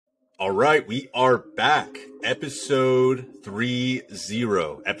All right, we are back. Episode 30,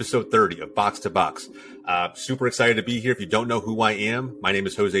 episode 30 of Box to Box. Super excited to be here. If you don't know who I am, my name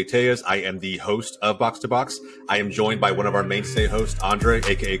is Jose Tejas. I am the host of Box to Box. I am joined by one of our mainstay hosts, Andre,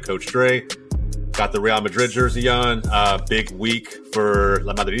 aka Coach Dre. Got the Real Madrid jersey on. Big week for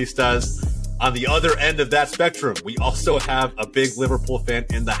La Madridistas. On the other end of that spectrum, we also have a big Liverpool fan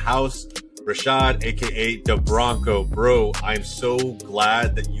in the house, Rashad, aka the Bronco. Bro, I'm so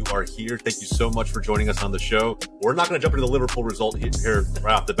glad that you are here. Thank you so much for joining us on the show. We're not going to jump into the Liverpool result here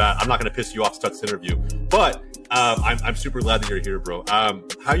right off the bat. I'm not going to piss you off to start this interview, but I'm super glad that you're here, bro.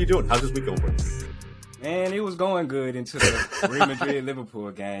 How you doing? How's this week going for you? Man, it was going good into the Real Madrid-Liverpool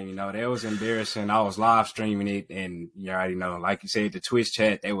game. You know, that was embarrassing. I was live streaming it, and you already know, like you said, the Twitch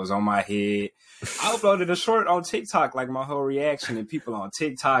chat, that was on my head. I uploaded a short on TikTok, like my whole reaction, and people on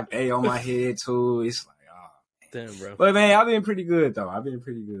TikTok, they on my head too. It's like, oh, damn, bro. But, man, I've been pretty good, though. I've been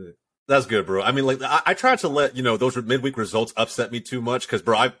pretty good. That's good, bro. I mean, like, I tried to let, those midweek results upset me too much because,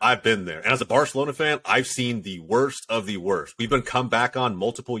 bro, I've been there. And as a Barcelona fan, I've seen the worst of the worst. We've been come back on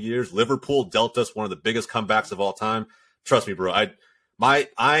multiple years. Liverpool dealt us one of the biggest comebacks of all time. Trust me, bro.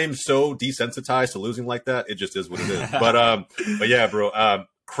 I'm so desensitized to losing like that. It just is what it is. But yeah, bro.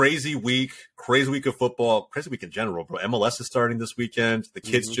 Crazy week of football, crazy week in general, bro. MLS is starting this weekend. The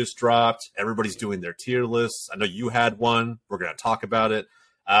kids just dropped. Everybody's doing their tier lists. I know you had one. We're going to talk about it.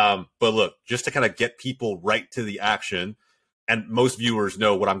 But look, just to kind of get people right to the action, and most viewers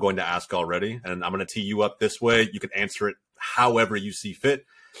know what I'm going to ask already, and I'm going to tee you up this way. You can answer it however you see fit.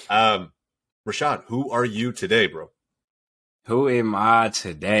 Rashad, who are you today, bro? Who am I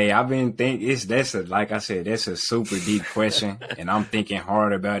today? I've been thinking, like I said, that's a super deep question, and I'm thinking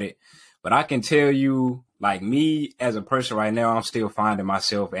hard about it. But I can tell you, like me as a person right now, I'm still finding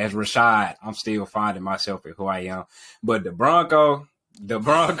myself as Rashad. I'm still finding myself at who I am. But the Bronco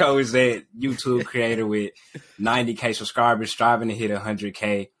is that YouTube creator with 90K subscribers, striving to hit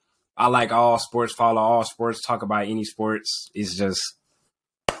 100K. I like all sports, follow all sports, talk about any sports. It's just,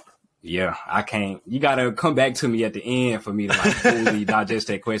 yeah, I can't. You got to come back to me at the end for me to like fully digest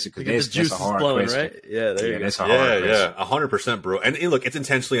that question, because that's a hard question. Right? Yeah, there you go. That's a hard question. Yeah, 100%, bro. And look, it's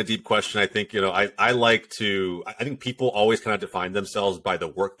intentionally a deep question. I think, I think people always kind of define themselves by the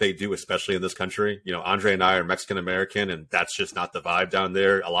work they do, especially in this country. Andre and I are Mexican-American, and that's just not the vibe down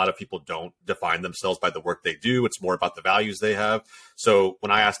there. A lot of people don't define themselves by the work they do. It's more about the values they have. So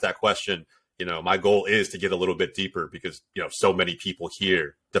when I ask that question, my goal is to get a little bit deeper because, so many people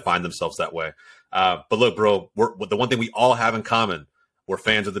here define themselves that way. But look, bro, the one thing we all have in common, we're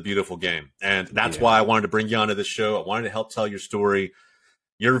fans of the beautiful game. And that's why I wanted to bring you onto this show. I wanted to help tell your story,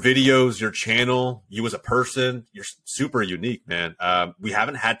 your videos, your channel, you as a person. You're super unique, man. We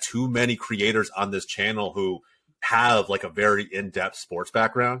haven't had too many creators on this channel who have like a very in-depth sports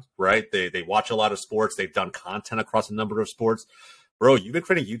background, right? They watch a lot of sports. They've done content across a number of sports. Bro, you've been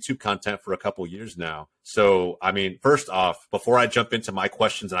creating YouTube content for a couple years now. So, I mean, first off, before I jump into my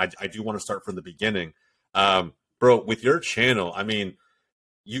questions, and I do want to start from the beginning, bro, with your channel, I mean,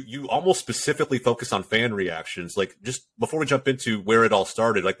 you almost specifically focus on fan reactions. Like, just before we jump into where it all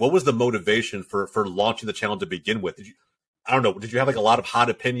started, like, what was the motivation for launching the channel to begin with? I don't know, did you have like a lot of hot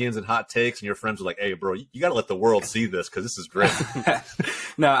opinions and hot takes, and your friends were like, hey, bro, you got to let the world see this because this is great?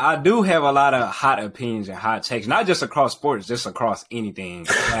 Now, I do have a lot of hot opinions and hot takes, not just across sports, just across anything.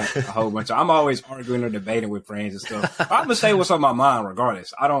 Like a whole bunch. I'm always arguing or debating with friends and stuff. I'm going to say what's on my mind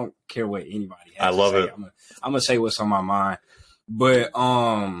regardless. I don't care what anybody has I love to say. it. I'm going to say what's on my mind. But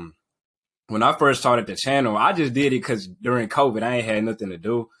when I first started the channel, I just did it because during COVID, I ain't had nothing to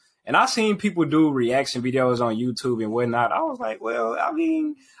do. And I seen people do reaction videos on YouTube and whatnot. I was like, well, I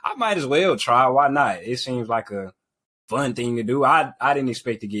mean, I might as well try. Why not? It seems like a fun thing to do. I didn't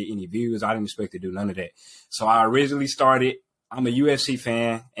expect to get any views. I didn't expect to do none of that. So I originally started, I'm a UFC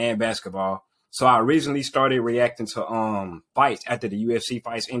fan and basketball. So I originally started reacting to fights after the UFC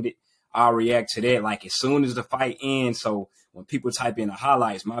fights ended. I'll react to that like as soon as the fight ends. So when people type in the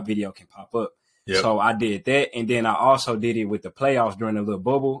highlights, my video can pop up. Yep. So I did that. And then I also did it with the playoffs during the little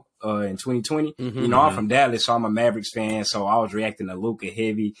bubble in 2020. I'm from Dallas, so I'm a Mavericks fan. So I was reacting to Luka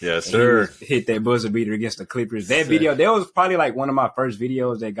heavy. Yes, sir. Hit that buzzer beater against the Clippers. That video, that was probably like one of my first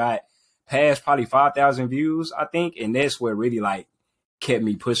videos that got past probably 5,000 views, I think. And that's what really like kept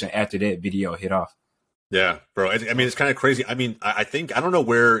me pushing after that video hit off. Yeah, bro. I mean, it's kind of crazy. I mean, I think, I don't know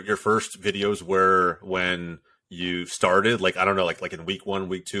where your first videos were when you started, like, I don't know, like in week 1,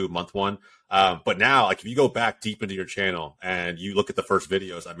 week 2, month 1. But now, like, if you go back deep into your channel and you look at the first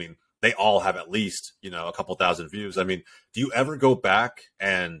videos, I mean, they all have at least, a couple thousand views. I mean, do you ever go back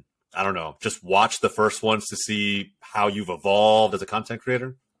and, I don't know, just watch the first ones to see how you've evolved as a content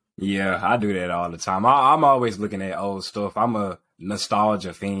creator? Yeah, I do that all the time. I'm always looking at old stuff. I'm a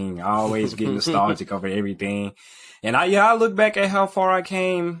nostalgia fiend. I always get nostalgic over everything. And I look back at how far I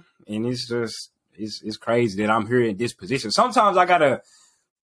came, and it's just, it's crazy that I'm here in this position. Sometimes I gotta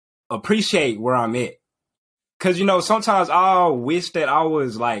appreciate where I'm at. Cause sometimes I'll wish that I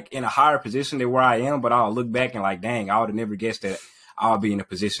was like in a higher position than where I am, but I'll look back and like, dang, I would have never guessed that I'll be in the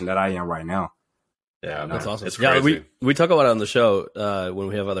position that I am right now. Yeah, that's awesome. It's crazy. Yeah, we talk about it on the show when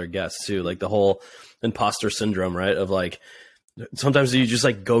we have other guests too, like the whole imposter syndrome, right? Of like, sometimes you just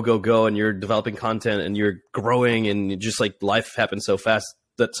like go, and you're developing content and you're growing, and just like life happens so fast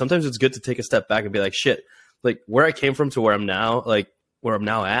that sometimes it's good to take a step back and be like, shit, like where I came from to where I'm now, like where I'm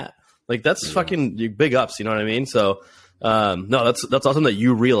now at, like that's fucking big ups. You know what I mean? So, no, that's awesome that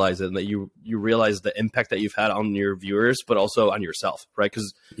you realize it, and that you realize the impact that you've had on your viewers, but also on yourself, right?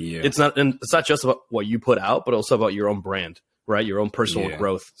 Because it's not just about what you put out, but also about your own brand, right? Your own personal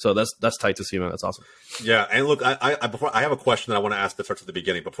growth. So that's tight to see, man. That's awesome. Yeah, and look, I have a question that I want to ask that starts at the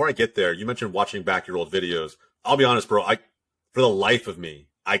beginning. Before I get there, you mentioned watching back your old videos. I'll be honest, bro. For the life of me,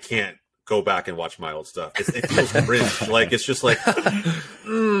 I can't go back and watch my old stuff. It feels cringe. Like it's just like,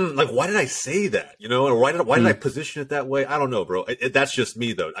 like why did I say that? Or why did I position it that way? I don't know, bro. That's just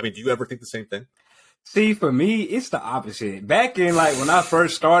me, though. I mean, do you ever think the same thing? See, for me, it's the opposite. Back in like when I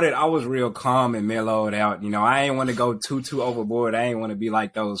first started, I was real calm and mellowed out. I ain't want to go too overboard. I ain't want to be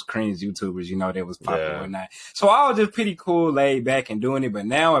like those cringe YouTubers, that was popular and that. So I was just pretty cool, laid back and doing it. But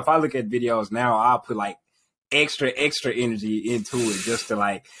now, if I look at videos now, I'll put like extra energy into it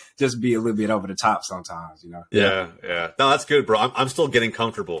just be a little bit over the top sometimes, Yeah. No, that's good, bro. I'm still getting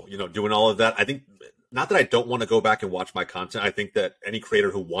comfortable, doing all of that. I think not that I don't want to go back and watch my content. I think that any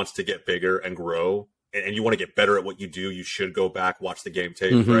creator who wants to get bigger and grow, and you want to get better at what you do, you should go back, watch the game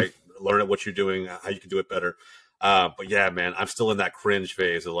tape, right? Learn at what you're doing, how you can do it better. But yeah, man, I'm still in that cringe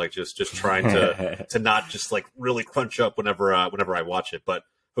phase of like just trying to not just like really crunch up whenever I watch it. But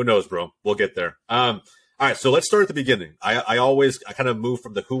who knows, bro? We'll get there. All right, so let's start at the beginning. I kind of move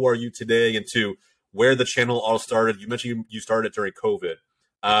from the who are you today into where the channel all started. You mentioned you started during COVID.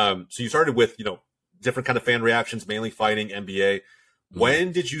 So you started with, different kind of fan reactions, mainly fighting, NBA.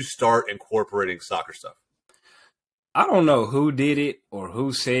 When did you start incorporating soccer stuff? I don't know who did it or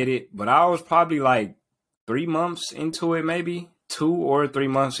who said it, but I was probably like 3 months into it, maybe 2 or 3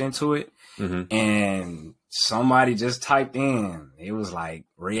 months into it. And somebody just typed in. It was like,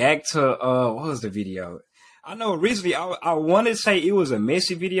 react to, what was the video? I know originally I wanted to say it was a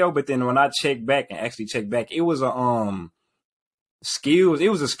Messi video, but then when I checked back, it was a skills. It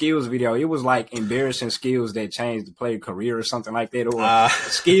was a skills video. It was like embarrassing skills that changed the player career or something like that, or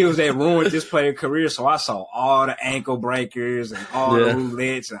skills that ruined this player career. So I saw all the ankle breakers and all the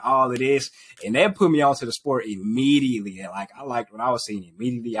roulettes and all of this, and that put me onto the sport immediately. And like I liked what I was seeing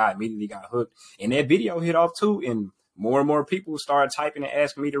immediately. I immediately got hooked, and that video hit off too. And more and more people started typing and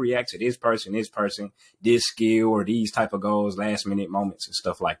asking me to react to this person, this skill, or these type of goals, last minute moments and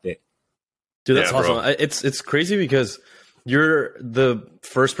stuff like that. Dude, that's awesome. It's crazy because you're the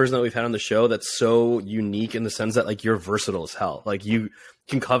first person that we've had on the show that's so unique in the sense that like you're versatile as hell. Like you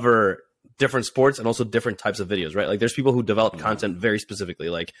can cover different sports and also different types of videos, right? Like there's people who develop content very specifically.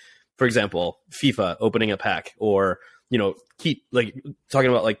 Like, for example, FIFA opening a pack, or keep like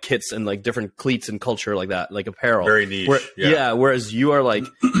talking about like kits and like different cleats and culture like that, like apparel. Very niche. Whereas you are like,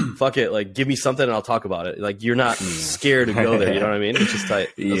 fuck it, like give me something and I'll talk about it. Like you're not scared to go there. You know what I mean? It's just tight.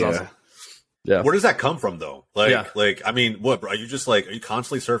 That's awesome. Yeah. Where does that come from though? Like, I mean, what, bro? Are you just like, are you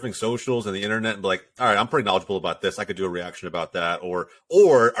constantly surfing socials and the internet and be like, all right, I'm pretty knowledgeable about this. I could do a reaction about that. Or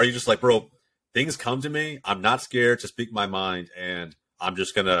are you just like, bro, things come to me. I'm not scared to speak my mind, and I'm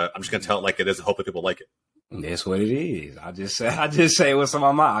just gonna tell it like it is and hope that people like it. That's what it is. I just say what's on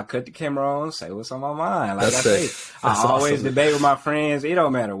my mind. I cut the camera on, say what's on my mind. Like I always debate with my friends. It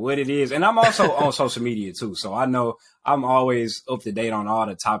don't matter what it is. And I'm also on social media too. So I know I'm always up to date on all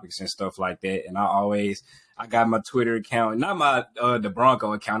the topics and stuff like that. And I got my Twitter account, not my the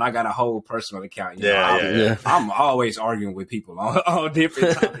Bronco account. I got a whole personal account. I'm always arguing with people on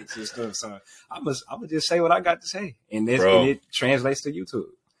different topics and stuff. So I'm gonna just say what I got to say, and it translates to YouTube.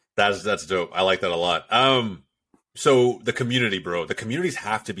 That's dope. I like that a lot. So the community, bro, the communities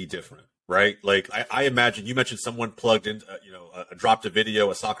have to be different, right? Like I imagine you mentioned someone plugged in, dropped a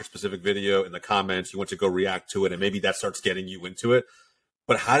video, a soccer specific video in the comments. You went to go react to it, and maybe that starts getting you into it.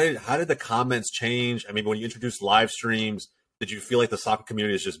 But how did the comments change? I mean, when you introduced live streams, did you feel like the soccer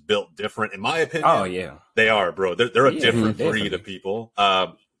community is just built different? In my opinion, oh yeah, they are, bro. They're a different breed of people.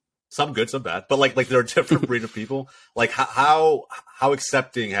 Some good, some bad, but like they're a different breed of people. Like how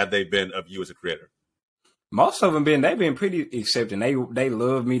accepting have they been of you as a creator? Most of them they've been pretty accepting. They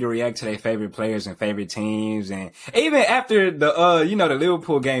love me to react to their favorite players and favorite teams. And even after the the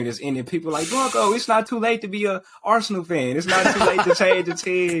Liverpool game that's ended, people like, Bronco, it's not too late to be a Arsenal fan. It's not too late to change the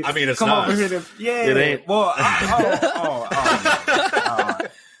team. I mean, it's come not. over here It ain't. Well,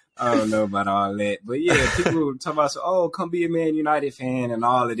 I don't know about all that, but yeah, people talk about, come be a Man United fan and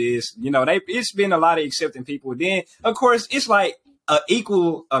all of this. It's been a lot of accepting people. Then, of course, it's like an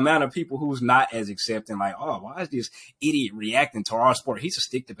equal amount of people who's not as accepting. Like, why is this idiot reacting to our sport? He should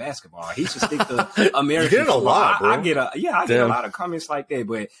stick to basketball. He should stick to American. You get it a lot, bro. I get a lot of comments like that,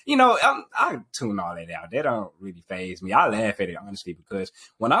 but I tune all that out. That don't really faze me. I laugh at it honestly because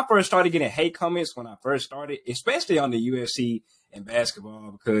when I first started getting hate comments, especially on the UFC and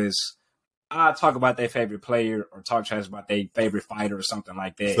basketball, because I talk about their favorite player or talk trash about their favorite fighter or something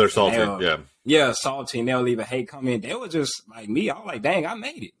like that. So they're salty, yeah, salty, and they'll leave a hate comment. They were just like me. I was like, dang, I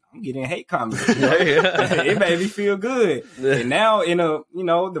made it. I'm getting hate comments. It made me feel good. And now in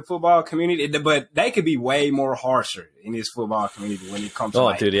the football community, but they could be way more harsher in this football community when it comes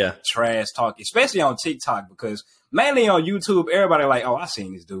to trash talk, especially on TikTok, because mainly on YouTube, everybody like, I've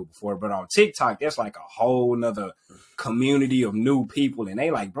seen this dude before, but on TikTok, that's like a whole nother community of new people, and they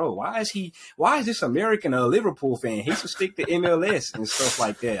like, bro, why is this American a Liverpool fan? He should stick to MLS and stuff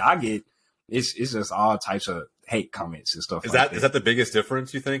like that. I get it's just all types of hate comments and stuff. Is that the biggest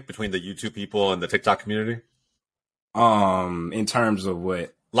difference you think between the YouTube people and the TikTok community? In terms of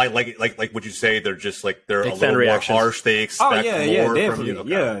what? Like would you say they're just like they're a little more harsh? They expect more definitely. from you. Okay.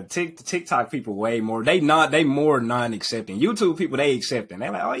 Yeah, TikTok people way more. They more non-accepting. YouTube people they accepting.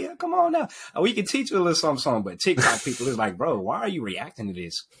 They're like, come on now, we can teach you a little something. But TikTok people is like, bro, why are you reacting to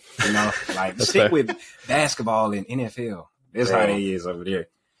this? Like stick fair. with basketball and NFL. That's how they is over there.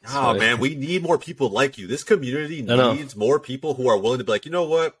 Oh man, we need more people like you. This community needs more people who are willing to be like, you know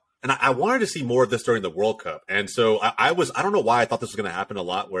what? And I wanted to see more of this during the World Cup. And so I don't know why I thought this was going to happen a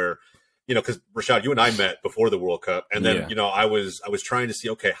lot where, because Rashad, you and I met before the World Cup. And then, I was trying to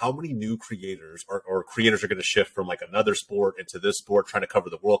see, okay, how many new creators or creators are going to shift from like another sport into this sport, trying to cover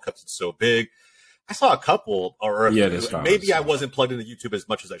the World Cup. It's so big. I saw a couple, maybe I wasn't plugged into YouTube as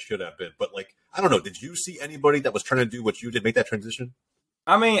much as I should have been. But like, I don't know. Did you see anybody that was trying to do what you did, make that transition?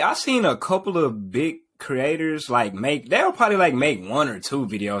 I mean, I've seen a couple of big creators they'll probably make 1 or 2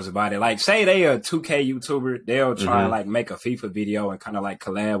 videos about it. Like say they a 2K YouTuber, they'll try and like a FIFA video and kind of like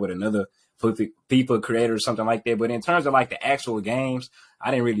collab with another FIFA creator or something like that. But in terms of like the actual games, I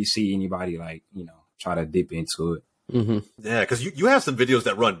didn't really see anybody try to dip into it. Mm-hmm. Yeah, because you have some videos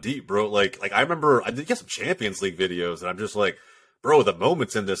that run deep, bro. Like I remember I did get some Champions League videos, and I'm just like, bro, the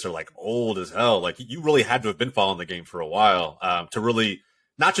moments in this are like old as hell. Like you really had to have been following the game for a while to really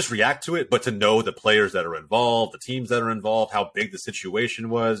not just react to it, but to know the players that are involved, the teams that are involved, how big the situation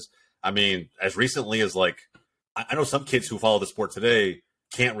was. I mean, as recently as like, I know some kids who follow the sport today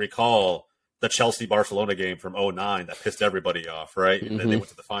can't recall the Chelsea-Barcelona game from 2009 that pissed everybody off, right? And then they went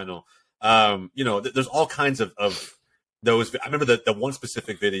to the final. There's all kinds of those. I remember the one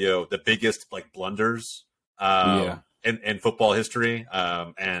specific video, the biggest like blunders in football history,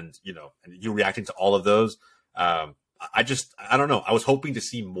 and you reacting to all of those. I don't know. I was hoping to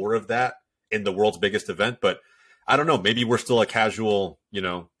see more of that in the world's biggest event, but I don't know. Maybe we're still a casual,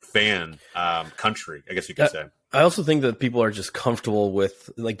 fan country, I guess you could say. I also think that people are just comfortable with,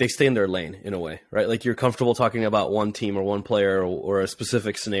 like, they stay in their lane in a way, right? Like you're comfortable talking about one team or one player or a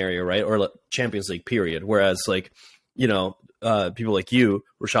specific scenario, right? Or like Champions League period. Whereas like, people like you,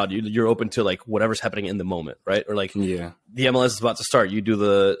 Rashad, you're open to like whatever's happening in the moment, right? Or like the MLS is about to start. You do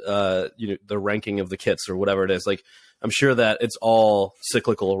the the ranking of the kits or whatever it is. Like I'm sure that it's all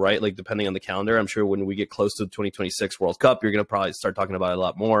cyclical, right? Like depending on the calendar. I'm sure when we get close to the 2026 World Cup, you're going to probably start talking about it a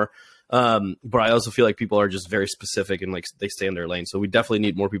lot more. But I also feel like people are just very specific and like they stay in their lane. So we definitely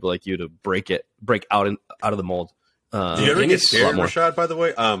need more people like you to break out of the mold. Do you ever get scared, Rashad, by the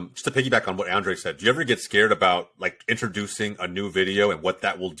way? Just to piggyback on what Andre said, do you ever get scared about like introducing a new video and what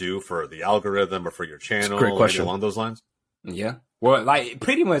that will do for the algorithm or for your channel? Great question. Along those lines? Yeah. Well, like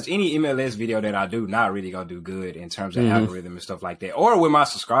pretty much any MLS video that I do, not really gonna do good in terms of algorithm and stuff like that, or with my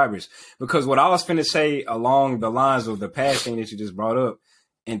subscribers. Because what I was finna say along the lines of the past thing that you just brought up,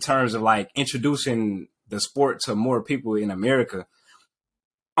 in terms of like introducing the sport to more people in America,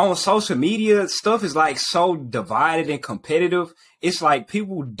 on social media, stuff is like so divided and competitive. It's like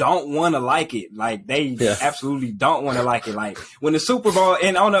people don't want to like it. Like they absolutely don't want to like it. Like when the Super Bowl,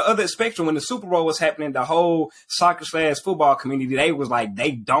 and on the other spectrum, when the Super Bowl was happening, the whole soccer/football community, they was like,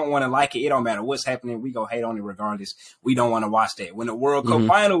 they don't want to like it. It don't matter what's happening. We go hate on it regardless. We don't want to watch that. When the World Cup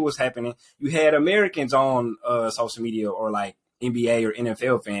final was happening, you had Americans on social media or like NBA or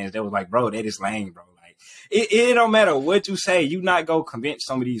NFL fans that was like, bro, that is lame, bro. it don't matter what you say. You not go convince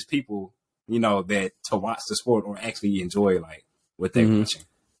some of these people, that to watch the sport or actually enjoy like what they're watching.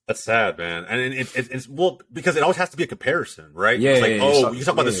 That's sad, man. And it's because it always has to be a comparison, right? Yeah. It's like, you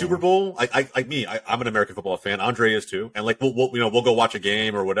talk about the Super Bowl. I'm an American football fan. Andre is too. And like, we'll go watch a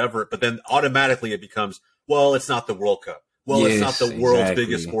game or whatever. But then automatically it becomes, well, it's not the World Cup. Well, it's not the world's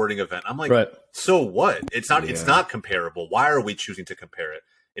biggest sporting event. I'm like, so what? It's not comparable. Why are we choosing to compare it?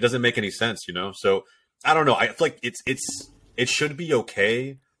 It doesn't make any sense, So I don't know. I feel like it should be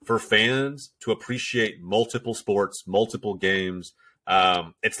okay for fans to appreciate multiple sports, multiple games.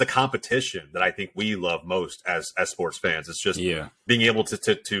 It's the competition that I think we love most as sports fans. It's just being able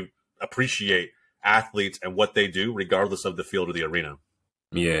to appreciate athletes and what they do, regardless of the field or the arena.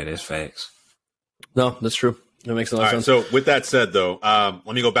 Yeah, that's facts. No, that's true. That makes a lot of sense. So with that said, though,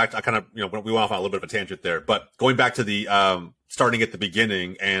 let me go back to we went off on a little bit of a tangent there, but going back to the starting at the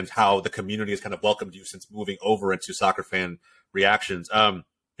beginning and how the community has kind of welcomed you since moving over into soccer fan reactions.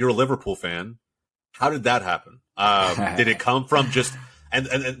 You're a Liverpool fan. How did that happen? Did it come from just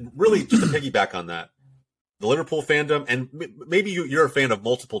and really just to piggyback on that, the Liverpool fandom, and maybe you're a fan of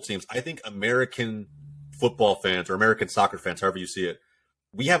multiple teams. I think American football fans or American soccer fans, however you see it,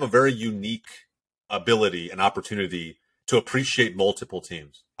 we have a very unique ability and opportunity to appreciate multiple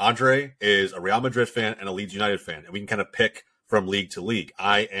teams. Andre is a Real Madrid fan and a Leeds United fan, and we can kind of pick from league to league.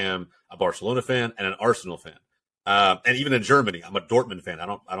 I am a Barcelona fan and an Arsenal fan, and even in Germany, I'm a Dortmund fan. I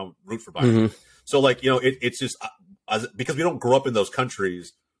don't root for Bayern. Mm-hmm. So like it's just because we don't grow up in those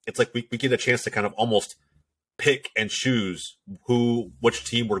countries. It's like we get a chance to kind of almost pick and choose which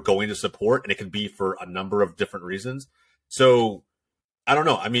team we're going to support, and it can be for a number of different reasons. So I don't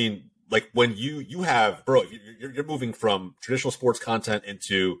know. I mean, like when you have, bro, you're moving from traditional sports content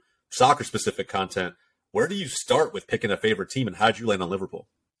into soccer specific content. Where do you start with picking a favorite team, and how did you land on Liverpool?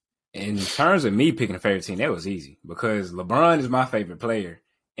 In terms of me picking a favorite team, that was easy because LeBron is my favorite player,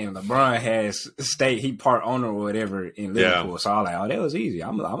 and LeBron has he part owner or whatever in Liverpool. Yeah. So I was like, that was easy.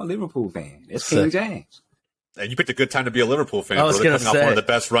 I'm a Liverpool fan. That's King James. And you picked a good time to be a Liverpool fan. I was going to say, one of the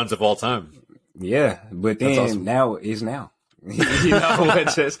best runs of all time. Yeah, but then awesome. Now is now.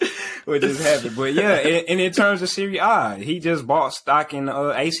 what just happened. But yeah, and in terms of Serie A, he just bought stock in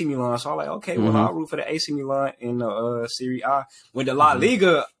AC Milan. So I'm like, okay, well, I'll root for the AC Milan in the Serie A. With the La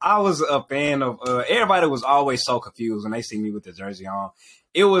Liga, I was a fan of everybody was always so confused when they see me with the jersey on.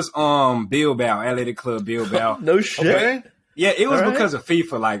 It was Bilbao, Athletic Club Bilbao. No shit. Okay. Yeah, it was because of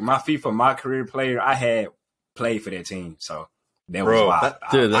FIFA. Like my career player, I had played for that team. So that was wild.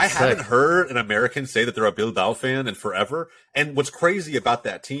 I haven't heard an American say that they're a Bilbao fan in forever. And what's crazy about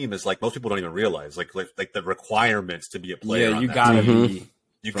that team is like most people don't even realize like the requirements to be a player. Yeah, you gotta be.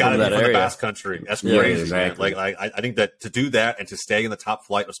 You got to be from the Basque Country. That's crazy, exactly. Man. Like I think that to do that and to stay in the top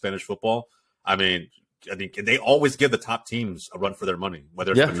flight of Spanish football, I think they always give the top teams a run for their money.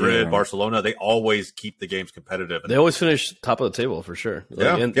 Whether it's Madrid, Barcelona, they always keep the games competitive. They always finish top of the table for sure.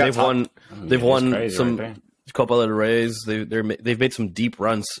 And they've won some Copa del Reyes. They've made some deep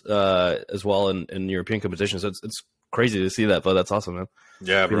runs as well in European competitions. So it's crazy to see that, but that's awesome, man.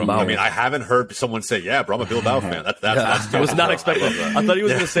 Yeah, bro. I mean, I haven't heard someone say, "Yeah, bro, I'm a Bilbao fan." That's I was not expecting. I thought he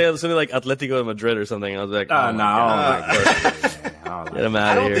was going to say something like Atletico de Madrid or something. I was like, get him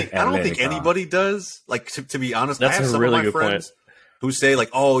out of here. I don't think anybody does. Like to be honest, that's I have a really some of my good friends who say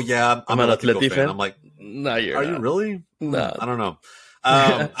like, "Oh yeah, I'm an Atletico fan." I'm like, "No, you're are not. You really? No, I don't know."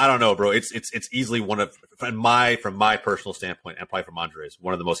 I don't know, bro. It's easily one of from my personal standpoint, and probably from Andre's,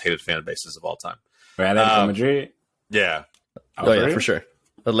 one of the most hated fan bases of all time. Atletico Madrid. Yeah. Oh yeah, for sure.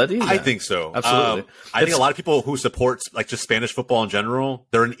 Atleti? Yeah. I think so. Absolutely. I think a lot of people who support like just Spanish football in general,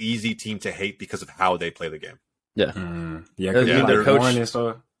 they're an easy team to hate because of how they play the game. Yeah. Their coach and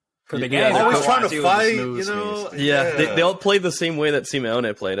stuff. Always trying to fight, you know. They all play the same way that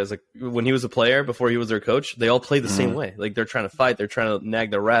Simeone played when he was a player before he was their coach. They all play the same way. Like they're trying to fight, they're trying to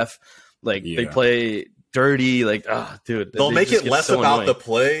nag the ref. Like they play dirty. Like dude, they'll make it less about the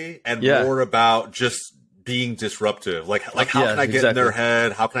play and more about just being disruptive. Like how can I get in their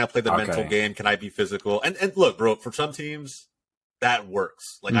head? How can I play the mental game? Can I be physical? And look, bro, for some teams that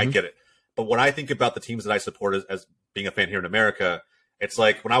works. Like I get it. But when I think about the teams that I support as being a fan here in America, it's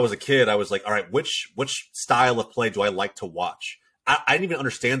like when I was a kid, I was like, all right, which style of play do I like to watch? I didn't even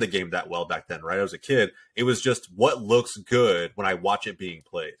understand the game that well back then, right? I was a kid. It was just what looks good when I watch it being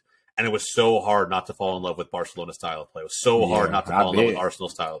played. And it was so hard not to fall in love with Barcelona style of play. It was so hard not to fall in love with Arsenal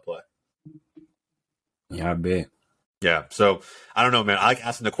style of play. Yeah, I bet. Yeah, so I don't know, man. I like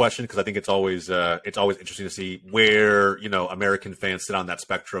asking the question because I think it's always interesting to see where American fans sit on that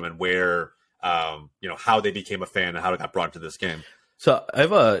spectrum and where how they became a fan and how it got brought into this game. So I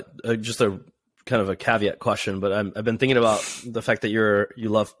have just a kind of a caveat question, but I've been thinking about the fact that you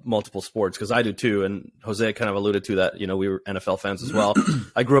love multiple sports, because I do too, and Jose kind of alluded to that. We were NFL fans as well.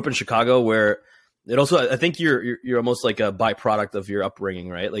 I grew up in Chicago, where it also, I think you're almost like a byproduct of your upbringing,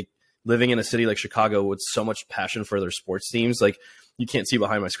 right? Like living in a city like Chicago with so much passion for their sports teams. Like you can't see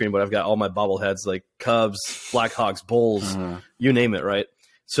behind my screen, but I've got all my bobbleheads, like Cubs, Blackhawks, Bulls, you name it, right?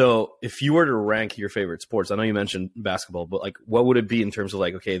 So if you were to rank your favorite sports, I know you mentioned basketball, but like what would it be in terms of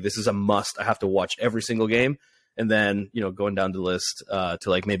like, okay, this is a must, I have to watch every single game, and then, going down the list to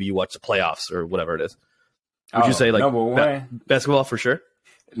like maybe you watch the playoffs or whatever it is. Would you say like number one? Basketball for sure?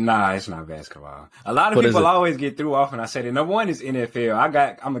 Nah, it's not basketball. A lot of people always get through off when I say that. Number one is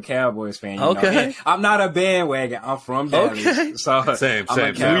NFL. I'm a Cowboys fan. You know? I'm not a bandwagon. I'm from Dallas. So same.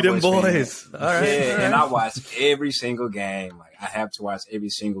 Freedom boys. All right. Yeah, and I watch every single game. Like I have to watch every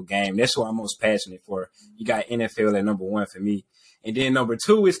single game. That's what I'm most passionate for. You got NFL at number one for me. And then number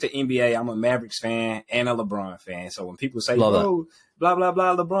two is the NBA. I'm a Mavericks fan and a LeBron fan. So when people say, blah, blah,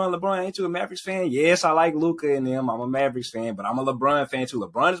 blah, LeBron, ain't you a Mavericks fan? Yes, I like Luka and them. I'm a Mavericks fan, but I'm a LeBron fan too.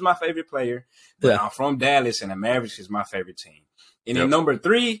 LeBron is my favorite player. But I'm from Dallas, and the Mavericks is my favorite team. And then number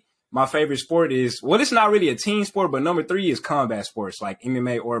three, my favorite sport is, well, it's not really a team sport, but number three is combat sports like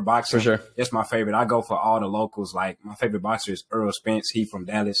MMA or boxing. For sure. That's my favorite. I go for all the locals. Like my favorite boxer is Earl Spence. He from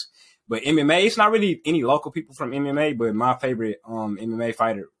Dallas. But MMA, it's not really any local people from MMA, but my favorite MMA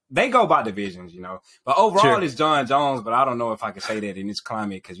fighter, they go by divisions, But overall, it's John Jones, but I don't know if I can say that in this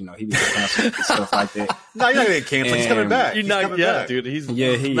climate because, he was canceled and stuff like that. No, you're not going to get canceled. He's coming back. He's coming back. Dude. He's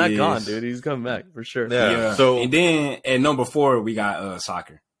not gone, dude. He's coming back for sure. Yeah. So, and then at number 4, we got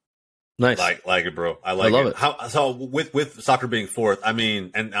soccer. Nice. Like it, bro. I love it. So with soccer being fourth, I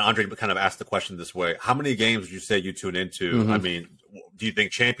mean, and Andre kind of asked the question this way: how many games would you say you tune into? I mean, do you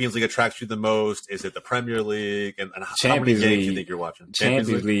think Champions League attracts you the most? Is it the Premier League? And how many games do you think you're watching?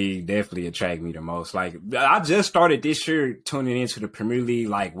 Champions League definitely attract me the most. Like I just started this year tuning into the Premier League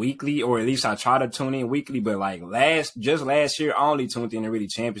like weekly, or at least I try to tune in weekly. But like last year, I only tuned in to really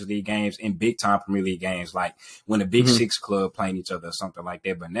Champions League games and big time Premier League games, like when the Big Six club playing each other or something like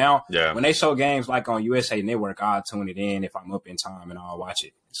that. But now, when they show games like on USA Network, I'll tune it in if I'm up in time and I'll watch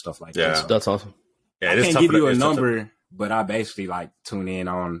it and stuff like that. So that's awesome. Yeah, I can't give you a number, but I basically like tune in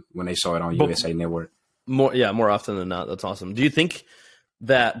on when they show it on USA Network. More often than not. That's awesome. Do you think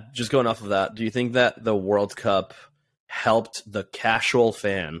that, just going off of that, do you think that the World Cup helped the casual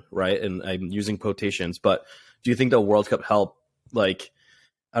fan, right? And I'm using quotations, but do you think the World Cup helped, like,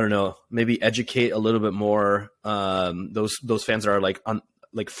 I don't know, maybe educate a little bit more those fans that are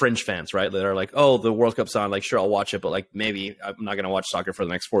like fringe fans, right? That are like, oh, the World Cup's on, like, sure, I'll watch it, but like maybe I'm not going to watch soccer for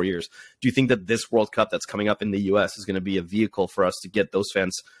the next 4 years. Do you think that this World Cup that's coming up in the US is going to be a vehicle for us to get those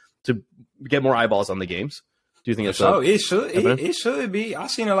fans to get more eyeballs on the games? Do you think that's it should be.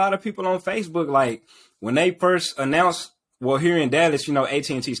 I've seen a lot of people on Facebook, like when they first announced, well, here in Dallas,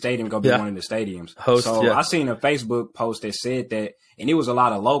 AT&T Stadium going to be one of the stadiums. I seen a Facebook post that said that, and it was a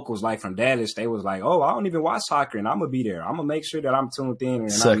lot of locals, like from Dallas. They was like, oh, I don't even watch soccer, and I'm going to be there. I'm going to make sure that I'm tuned in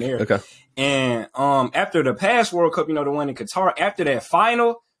and I'm there. Okay. And after the past World Cup, the one in Qatar, after that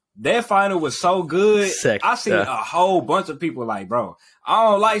final was so good. I seen a whole bunch of people like, bro, I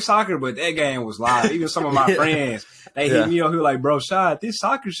don't like soccer, but that game was live. Even some of my friends, they hit me up, who like, bro, Shad, this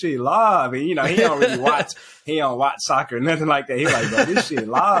soccer shit live. And, he don't really watch, he don't watch soccer, nothing like that. He like, bro, this shit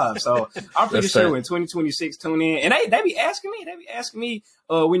live. So I'm pretty sure when 2026 tune in, and they be asking me,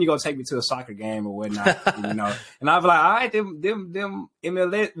 when you gonna take me to a soccer game or whatnot, And I be like, all right, them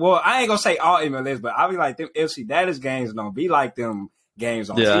MLS, well, I ain't gonna say all MLS, but I be like, them FC Dallas games don't be like them games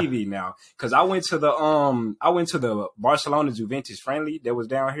on TV now, because I went to the Barcelona Juventus friendly that was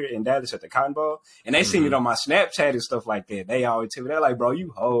down here in Dallas at the Cotton Bowl, and they seen it on my Snapchat and stuff like that. They always tell me, they're like, bro,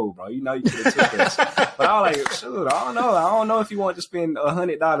 you hoe, bro, you could have took this. But I was like, shoot, I don't know if you want to spend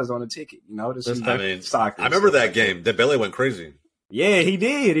 $100 on a ticket, to see soccer. I remember that game. Dembele went crazy. Yeah, he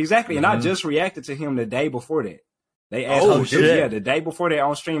did, exactly, and I just reacted to him the day before that. They asked the day before that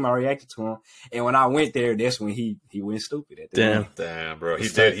on stream, I reacted to him. And when I went there, that's when he went stupid at the Damn, bro. He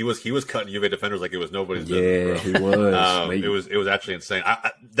did. He was cutting Juve defenders like it was nobody's business, bro. He was. It was actually insane.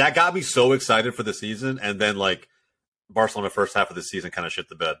 That got me so excited for the season. And then, like, Barcelona first half of the season kind of shit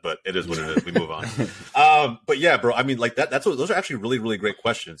the bed, but it is what it is. We move on. But yeah, bro, I mean, like those are actually really, really great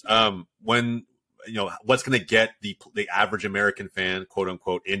questions. When, what's going to get the average American fan, quote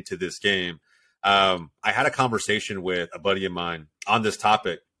unquote, into this game? I had a conversation with a buddy of mine on this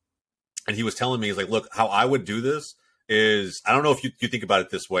topic, and he was telling me, he's like, look, how I would do this is, I don't know if you think about it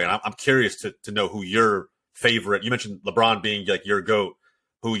this way, and I'm curious to know who your favorite, you mentioned LeBron being like your GOAT,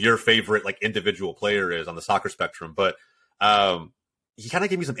 who your favorite like individual player is on the soccer spectrum. But he kind of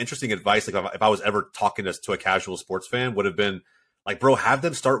gave me some interesting advice. Like if I was ever talking to a casual sports fan, would have been like, bro, have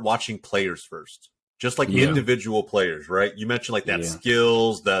them start watching players first. Just like individual players, right? You mentioned like that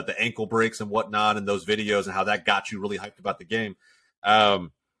skills, the ankle breaks and whatnot, and those videos and how that got you really hyped about the game. I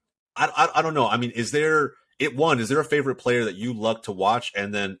don't know. I mean, is there a favorite player that you love to watch?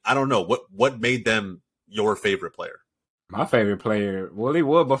 And then I don't know what made them your favorite player. My favorite player, well, he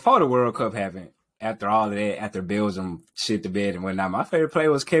was before the World Cup happened. After all of that, after Belgium shit the bed and whatnot, my favorite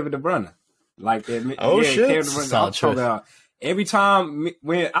player was Kevin De Bruyne. Like that. Oh shit! Kevin De Bruyne, I'm talking about. Every time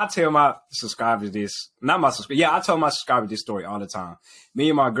when I tell my subscribers this, I tell my subscribers this story all the time. Me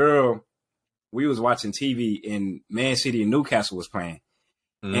and my girl, we was watching TV and Man City and Newcastle was playing.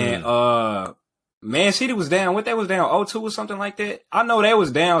 And Man City was down. What they was down 0-2 or something like that. I know they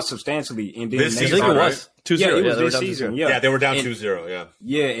was down substantially. And then this season, I think it was 2-0. Yeah, it was this season. Yeah, they were down 2-0. Yeah.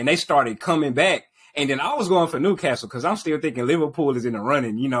 Yeah, and they started coming back. And then I was going for Newcastle because I'm still thinking Liverpool is in the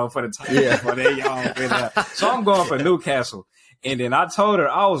running, for the title. Yeah. So I'm going for Newcastle. And then I told her,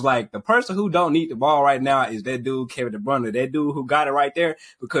 I was like, the person who don't need the ball right now is that dude, Kevin De Bruyne, that dude who got it right there,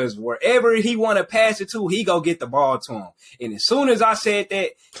 because wherever he want to pass it to, he go get the ball to him. And as soon as I said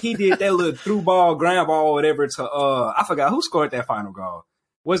that, he did that little through ball, ground ball, whatever to, I forgot who scored that final goal.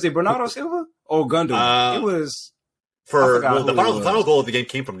 Was it Bernardo Silva or Gundogan? It was. The final goal of the game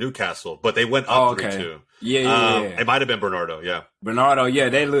came from Newcastle, but they went up 3-2. Yeah. It might have been Bernardo, yeah. Bernardo, yeah,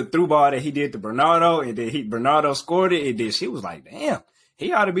 that little through ball that he did to Bernardo, and then Bernardo scored it, and then she was like, damn,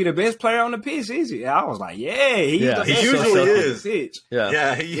 he ought to be the best player on the pitch, is he? I was like, he usually is.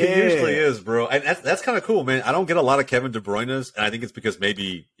 Yeah, he usually is, bro. And that's kind of cool, man. I don't get a lot of Kevin De Bruyne's, and I think it's because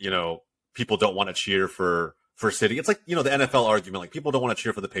maybe, people don't want to cheer for City. It's like, the NFL argument. Like, people don't want to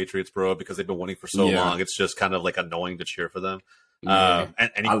cheer for the Patriots, bro, because they've been winning for so long. It's just kind of like annoying to cheer for them.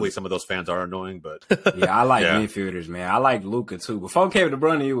 And equally, some of those fans are annoying, but I like midfielders, man. I like Luka too. Before Kevin De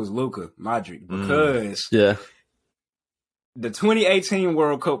Bruyne, it was Luka Modric because the 2018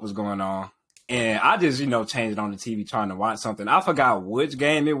 World Cup was going on, and I just changed it on the TV trying to watch something. I forgot which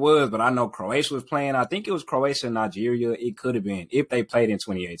game it was, but I know Croatia was playing. I think it was Croatia and Nigeria. It could have been if they played in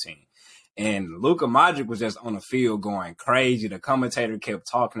 2018. And Luka Modric was just on the field going crazy. The commentator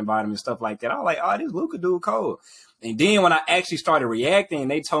kept talking about him and stuff like that. I was like, oh, this Luka dude cold. And then when I actually started reacting,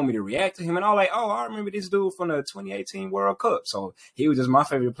 they told me to react to him. And I was like, oh, I remember this dude from the 2018 World Cup. So he was just my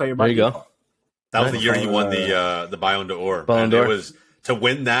favorite player. There you go. That was the year he won the Ballon d'Or. And it was to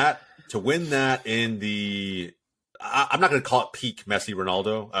win that in the I'm not going to call it peak Messi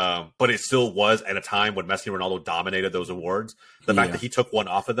Ronaldo, but it still was at a time when Messi Ronaldo dominated those awards. The fact that he took one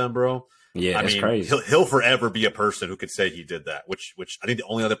off of them, bro. Yeah, I mean, crazy. He'll forever be a person who could say he did that. Which I think the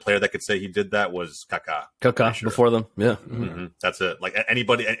only other player that could say he did that was Kaká. Sure. Before them, yeah. Mm-hmm. That's it. Like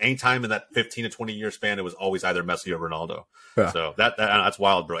anybody, at any time in that 15 to 20 year span, it was always either Messi or Ronaldo. Yeah. So that's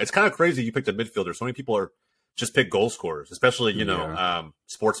wild, bro. It's kind of crazy. You picked a midfielder. So many people are just pick goal scorers, especially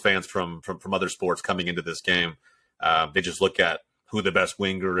sports fans from other sports coming into this game. They just look at who the best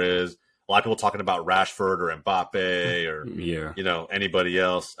winger is. A lot of people talking about Rashford or Mbappe or anybody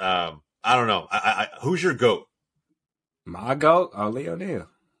else. I don't know. Who's your GOAT? My GOAT? Oh, Lionel.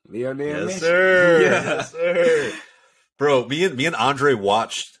 Yes, Messi. sir. Yes, sir. Bro, me and Andre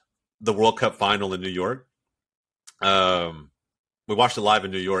watched the World Cup final in New York. We watched it live in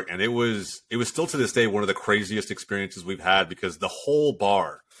New York, and it was still to this day one of the craziest experiences we've had because the whole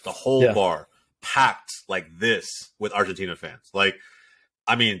bar packed like this with Argentina fans. Like,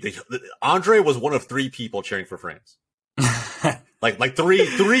 I mean, Andre was one of 3 people cheering for France. Like three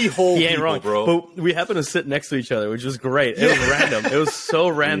whole people, wrong, bro. But we happened to sit next to each other, which was great. It was random. It was so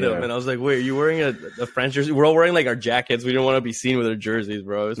random. And I was like, wait, are you wearing a French jersey? We're all wearing like our jackets. We didn't want to be seen with our jerseys,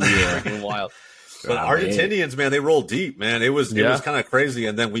 bro. It was freaking wild. But Argentinians, man, they roll deep, man. It was kind of crazy.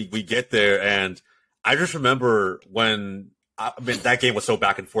 And then we get there, and I just remember when that game was so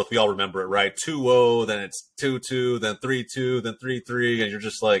back and forth. We all remember it, right? 2-0, then it's 2-2, then 3-2, then 3-3, and you're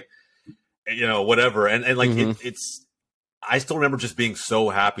just like, whatever. And like it's. I still remember just being so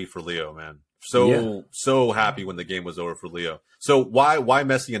happy for Leo, man. So happy when the game was over for Leo. So why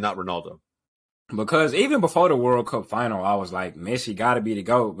Messi and not Ronaldo? Because even before the World Cup final, I was like, Messi got to be the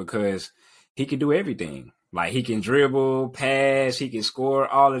GOAT because he can do everything. Like, he can dribble, pass, he can score,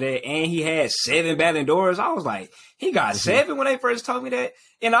 all of that. And he had 7 Ballon d'Ors. I was like, he got 7 when they first told me that.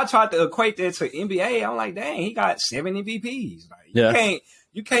 And I tried to equate that to NBA. I'm like, dang, he got 7 MVPs. Like,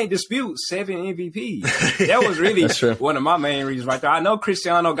 you can't dispute 7 MVPs. That was really one of my main reasons right there. I know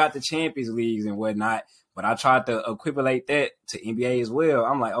Cristiano got the Champions Leagues and whatnot, but I tried to equivalate that to NBA as well.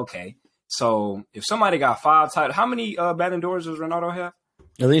 I'm like, okay, so if somebody got 5 titles, how many Ballon d'Ors does Ronaldo have?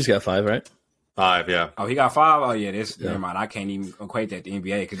 I think he's got 5, right? 5, yeah. Oh, he got 5? Oh, yeah, never mind. I can't even equate that to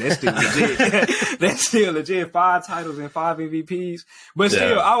NBA because that's still legit. That's still legit. 5 titles and 5 MVPs. But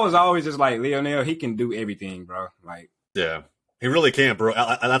still, I was always just like, Lionel, he can do everything, bro. Like, yeah, he really can, bro.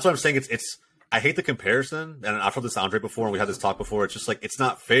 That's what I'm saying. It's I hate the comparison, and I've told this to Andre before, and we had this talk before. It's just like, it's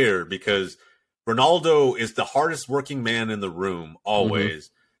not fair because Ronaldo is the hardest working man in the room always.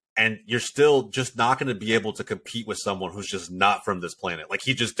 Mm-hmm. And you're still just not going to be able to compete with someone who's just not from this planet. Like,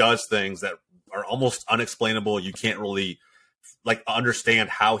 he just does things that are almost unexplainable. You can't really like understand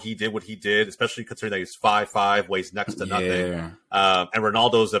how he did what he did, especially considering that he's 5'5", weighs next to nothing. And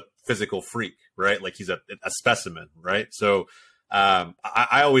Ronaldo's a physical freak, right? Like, he's a specimen, right? So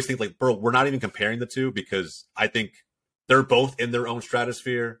I always think, like, bro, we're not even comparing the two because I think they're both in their own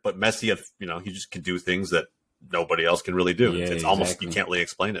stratosphere. But Messi, he just can do things that nobody else can really do. It's almost, you can't really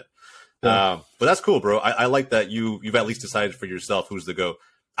explain it. But that's cool, bro. I like that you've at least decided for yourself who's the GOAT.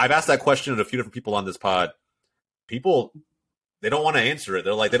 I've asked that question to a few different people on this pod. People, they don't want to answer it.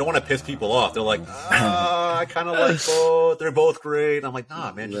 They're like, they don't want to piss people off. They're like, I kind of like both. They're both great. I'm like,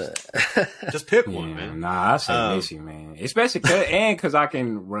 nah, man, just pick one, man. Nah, I say Messi, man. Especially because I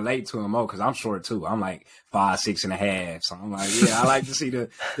can relate to him more because I'm short too. I'm like 5'6.5". So I'm like, I like to see the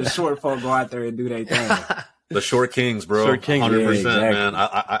short folk go out there and do their thing. The short kings, bro. 100%, exactly. Man.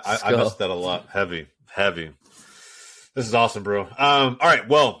 I missed that a lot. Heavy. This is awesome, bro. All right.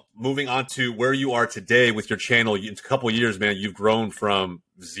 Well, moving on to where you are today with your channel. In a couple of years, man, you've grown from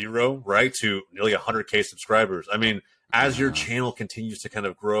 0, right, to nearly 100K subscribers. I mean, as your channel continues to kind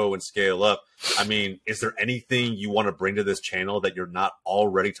of grow and scale up, I mean, is there anything you want to bring to this channel that you're not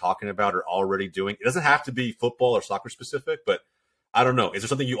already talking about or already doing? It doesn't have to be football or soccer specific, but I don't know. Is there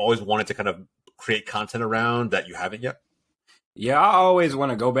something you always wanted to kind of create content around that you haven't yet? Yeah, I always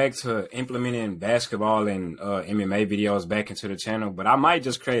want to go back to implementing basketball and MMA videos back into the channel, but I might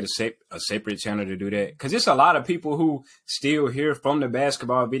just create a separate channel to do that because it's a lot of people who still hear from the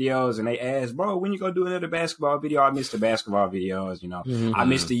basketball videos and they ask, bro, when you gonna do another basketball video? I miss the basketball videos, I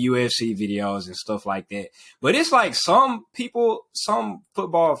miss the UFC videos and stuff like that. But it's like some people, some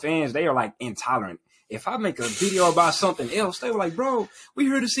football fans, they are like intolerant. If I make a video about something else, they were like, bro, we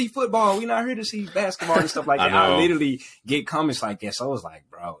here to see football. We're not here to see basketball and stuff like that. I literally get comments like that. So I was like,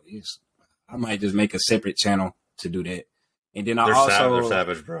 bro, I might just make a separate channel to do that. And then they're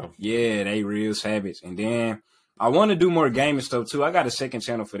savage, bro. Yeah, they real savage. And then I want to do more gaming stuff too. I got a second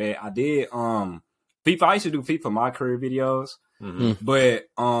channel for that. I did FIFA. I used to do FIFA My Career videos. But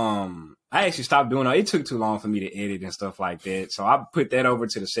I actually stopped doing it. It took too long for me to edit and stuff like that. So I put that over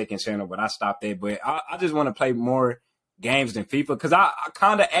to the second channel, but I stopped that. But I just want to play more games than FIFA because I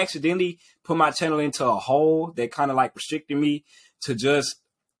kind of accidentally put my channel into a hole that kind of like restricted me to just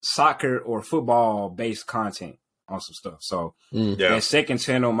soccer or football based content on some stuff. So that second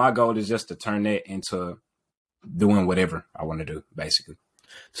channel, my goal is just to turn that into doing whatever I want to do, basically.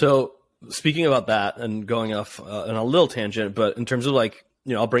 So speaking about that and going off on a little tangent, but in terms of like,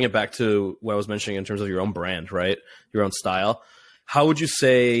 I'll bring it back to what I was mentioning in terms of your own brand, right? Your own style. How would you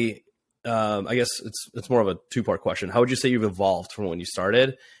say, I guess it's more of a two-part question. How would you say you've evolved from when you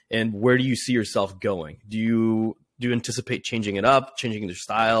started and where do you see yourself going? Do you anticipate changing it up, changing the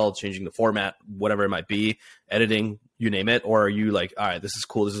style, changing the format, whatever it might be, editing, you name it? Or are you like, all right, this is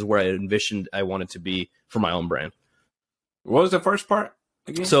cool. This is where I envisioned I want it to be for my own brand. What was the first part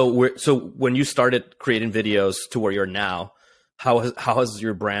again? So when you started creating videos to where you're now, how has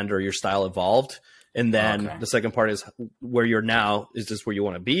your brand or your style evolved? And then the second part is where you're now, is this where you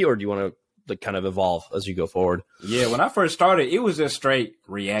want to be or do you want to like kind of evolve as you go forward? Yeah, when I first started, it was just straight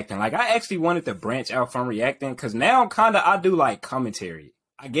reacting. Like I actually wanted to branch out from reacting because now I do like commentary.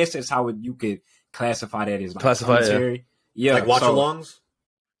 I guess that's how you could classify that as like commentary. Yeah, like watch-alongs?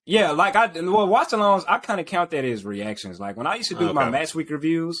 Yeah, like watch-alongs, I kind of count that as reactions. Like when I used to do my match week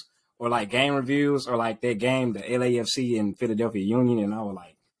reviews or like game reviews or like that game, the LAFC and Philadelphia Union, and I would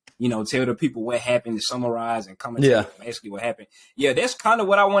like, tell the people what happened, summarize and commentate basically what happened. Yeah, that's kind of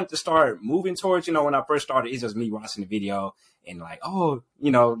what I wanted to start moving towards. When I first started, it's just me watching the video and like,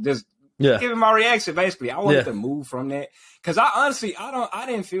 just giving my reaction. Basically, I wanted to move from that because I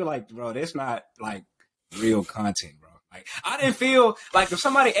didn't feel like, bro, that's not like real content, bro. Like I didn't feel like if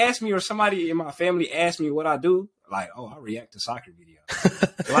somebody asked me or somebody in my family asked me what I do, like, I react to soccer videos.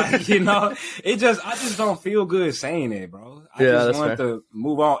 I just don't feel good saying that, bro. I just want to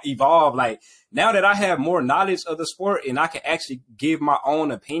move on, evolve. Like now that I have more knowledge of the sport and I can actually give my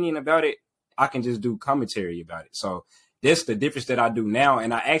own opinion about it, I can just do commentary about it. So that's the difference that I do now.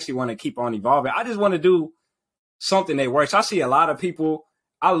 And I actually want to keep on evolving. I just want to do something that works. I see a lot of people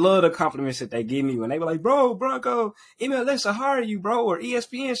I love the compliments that they give me when they were like, bro, Bronco, MLS should hire you, bro, or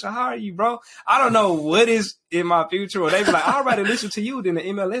ESPN should hire you, bro. I don't know what is in my future. Or they be like, I'd rather listen to you than the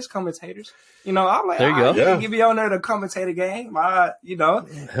MLS commentators. You know, I'm like, there you go. Yeah. Get me on there to commentate a game. You know,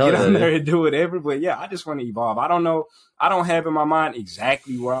 Hell get on yeah, there and do whatever. But yeah, I just want to evolve. I don't know. I don't have in my mind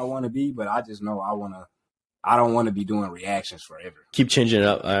exactly where I want to be, but I just know I don't want to be doing reactions forever. Keep changing it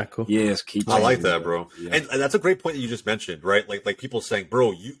up. All right, cool. Yes, keep. I like that, bro. Yeah. And that's a great point that you just mentioned, right? Like people saying,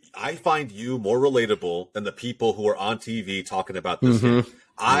 bro, I find you more relatable than the people who are on TV talking about this. Mm-hmm.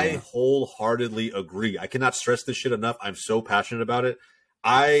 I wholeheartedly agree. I cannot stress this shit enough. I'm so passionate about it.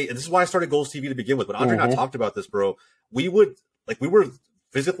 And this is why I started GOLZtv to begin with. When Andre and I talked about this, bro, we were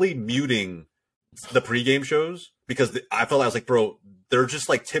physically muting the pregame shows because I felt I was like, bro, they're just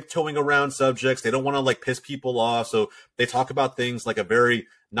like tiptoeing around subjects. They don't want to like piss people off. So they talk about things like a very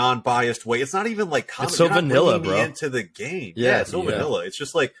non-biased way. It's not even like it's so vanilla, bro. Into the game. Yeah, it's so vanilla. It's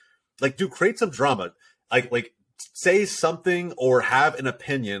just like, dude, create some drama. Like say something or have an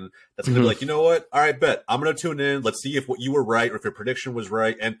opinion that's going to be like, you know what? All right, bet I'm going to tune in. Let's see if what you were right or if your prediction was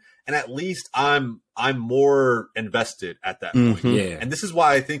right. And at least I'm more invested at that point. Yeah. And this is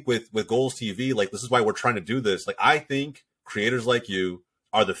why I think with GOLZtv, like this is why we're trying to do this. Like I think creators like you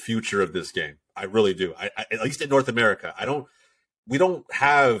are the future of this game. I really do. I at least in North America, we don't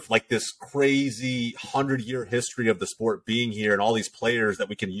have like this crazy 100-year history of the sport being here and all these players that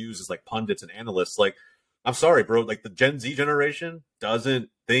we can use as like pundits and analysts. Like, I'm sorry, bro. Like the Gen Z generation doesn't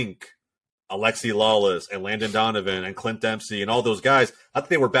think Alexi Lawless and Landon Donovan and Clint Dempsey and all those guys, not that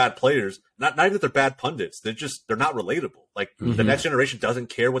they were bad players, not even that they're bad pundits. They're not relatable. Like the next generation doesn't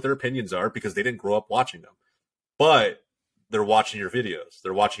care what their opinions are because they didn't grow up watching them. But they're watching your videos.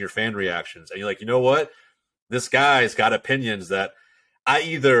 They're watching your fan reactions. And you're like, you know what? This guy's got opinions that I'm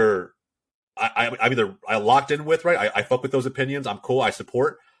either locked in with, right? I fuck with those opinions. I'm cool. I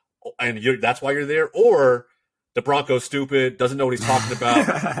support. And that's why you're there. Or the Bronco's stupid, doesn't know what he's talking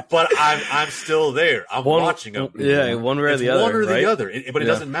about, but I'm still there. I'm watching him. Yeah, one way or the other. One or right? the other. But it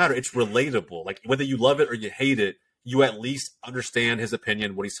doesn't matter. It's relatable. Like whether you love it or you hate it, you at least understand his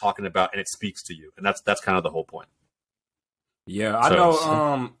opinion, what he's talking about, and it speaks to you. And that's kind of the whole point. Yeah, I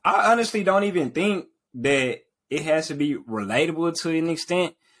know. I honestly don't even think that it has to be relatable to an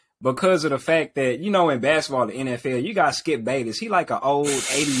extent because of the fact that, you know, in basketball, the NFL, you got Skip Bayless. He like an old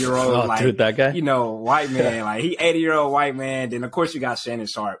 80-year-old, dude, that guy? You know, white man. Like he 80-year-old white man. Then of course you got Shannon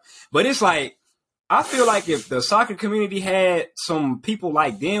Sharp. But it's like, I feel like if the soccer community had some people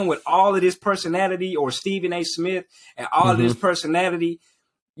like them with all of this personality, or Stephen A. Smith and all of this personality,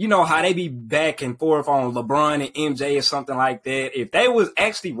 you know how they be back and forth on LeBron and MJ or something like that. If they was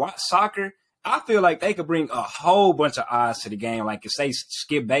actually watch soccer, I feel like they could bring a whole bunch of eyes to the game. Like if say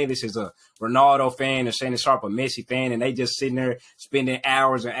Skip Bayless is a Ronaldo fan and Shannon Sharp a Messi fan, and they just sitting there spending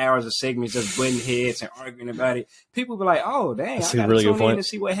hours and hours of segments just butting heads and arguing about it, people be like, oh, dang, that's I got to really tune in to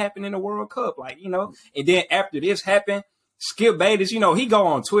see what happened in the World Cup. Like, you know, and then after this happened, Skip Bayless, you know, he go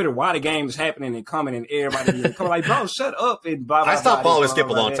on Twitter while the game is happening and coming, and everybody come like, bro, shut up and blah, blah, I stopped blah, following blah, Skip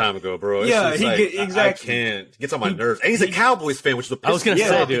blah, a long blah. time ago, bro. It's Yeah, just like, exactly. I can't. It gets on my nerves. And he's a Cowboys fan, which is a I was going to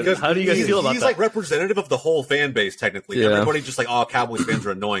say, dude, how do you guys feel about he's that? like representative of the whole fan base, technically. Yeah. Everybody just like, oh, Cowboys fans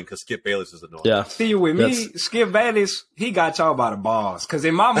are annoying because Skip Bayless is annoying. Yeah. See, with me, Skip Bayless, he got y'all by the balls. Because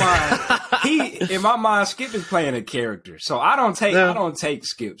in my mind, Skip is playing a character. So I don't take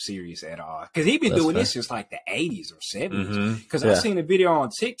Skip serious at all. Because he been doing this since like the 80s or 70s. Because I seen a video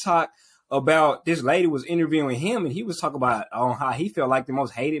on TikTok about this lady was interviewing him, and he was talking about on how he felt like the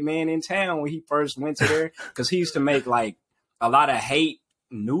most hated man in town when he first went to there, because he used to make like a lot of hate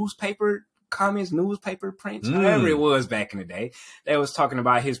newspaper comments, newspaper prints, whatever it was back in the day. They was talking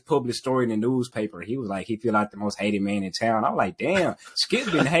about his published story in the newspaper. He was like, he feel like the most hated man in town. I'm like, damn,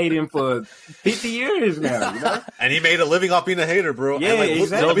 Skip's been hating for 50 years now, you know? And he made a living off being a hater, bro. Yeah, and like,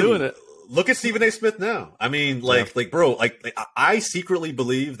 exactly. Still doing it. Look at Stephen A. Smith now. I mean, bro, I secretly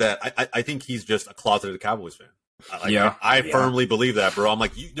believe that I think he's just a closeted Cowboys fan. I firmly believe that, bro. I'm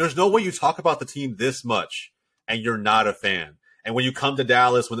like, there's no way you talk about the team this much and you're not a fan. And when you come to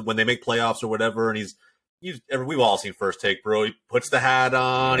Dallas, when they make playoffs or whatever, and we've all seen First Take, bro. He puts the hat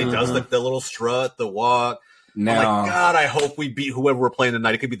on, he does like the little strut, the walk. Now, I'm like, God, I hope we beat whoever we're playing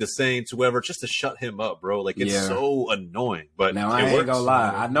tonight. It could be the Saints, whoever, just to shut him up, bro. Like, it's so annoying. But now I ain't gonna lie.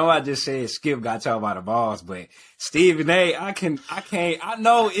 I know I just said Skip got y'all by the balls, but Stephen A, I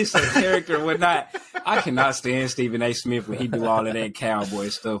know it's a character or whatnot. I cannot stand Stephen A. Smith when he do all of that cowboy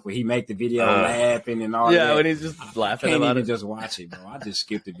stuff, when he make the video laughing and all that. Yeah, when he's just laughing about it. I can't even just watch it, bro. I just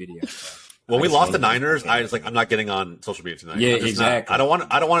skip the video, bro. When we lost the Niners, I was like, I'm not getting on social media tonight. Yeah, exactly. I don't want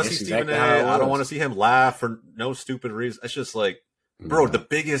to see Stephen exactly A. I don't want to see him laugh for no stupid reason. It's just like, bro, the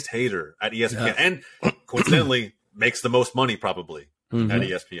biggest hater at ESPN, and coincidentally makes the most money probably at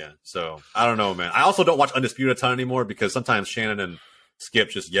ESPN. So I don't know, man. I also don't watch Undisputed a ton anymore because sometimes Shannon and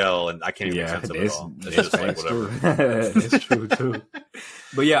Skip just yell, and I can't even make sense of it all. It's just like whatever. It's true too.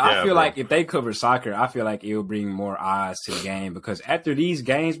 But I feel like if they cover soccer, I feel like it'll bring more eyes to the game because after these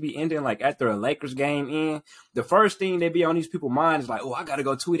games be ending, like after a Lakers game in, the first thing they be on these people's minds is like, oh, I got to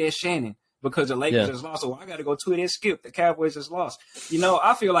go tweet at Shannon because the Lakers just lost. So I got to go tweet at Skip. The Cowboys just lost.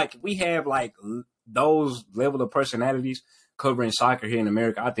 I feel like we have like those level of personalities covering soccer here in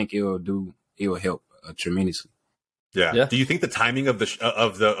America. I think it'll help tremendously. Yeah. Do you think the timing of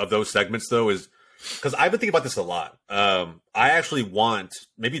of those segments though is because I've been thinking about this a lot. I actually want,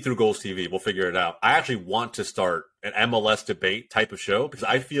 maybe through GOLZtv, we'll figure it out. I actually want to start an MLS debate type of show because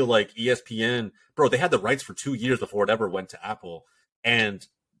I feel like ESPN, bro, they had the rights for 2 years before it ever went to Apple, and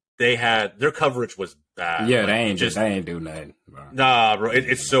their coverage was bad. Yeah, like, they ain't do nothing, bro. Nah, bro,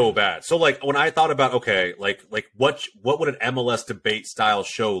 it's so bad. So like when I thought about what would an MLS debate style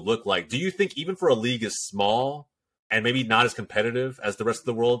show look like? Do you think even for a league as small and maybe not as competitive as the rest of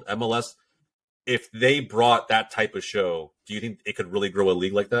the world, MLS, if they brought that type of show, do you think it could really grow a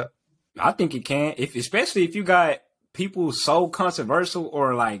league like that? I think it can, especially if you got people so controversial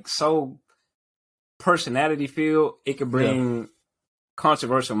or like so personality filled, it could bring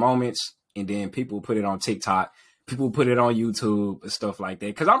controversial moments, and then people put it on TikTok, people put it on YouTube and stuff like that.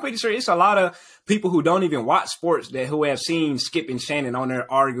 Because I'm pretty sure it's a lot of people who don't even watch sports who have seen Skip and Shannon on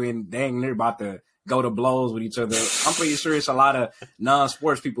there arguing, dang, they're about to go to blows with each other. I'm pretty sure it's a lot of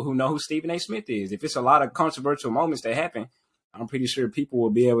non-sports people who know who Stephen A. Smith is. If it's a lot of controversial moments that happen, I'm pretty sure people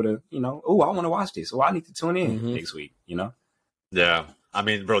will be able to, oh, I want to watch this. Oh, I need to tune in next week, Yeah. I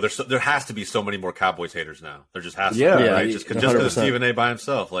mean, bro, there has to be so many more Cowboys haters now. There just has to be, right? Just 100%. because Stephen A. by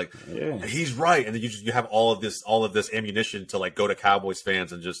himself. Like, he's right. And then you have all of this ammunition to, like, go to Cowboys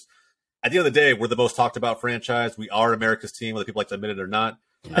fans and just, at the end of the day, we're the most talked about franchise. We are America's team, whether people like to admit it or not.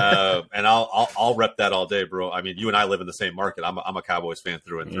 And I'll rep that all day, bro. I mean, you and I live in the same market. I'm a Cowboys fan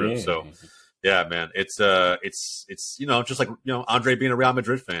through and through. So yeah, man, it's just like, Andre being a Real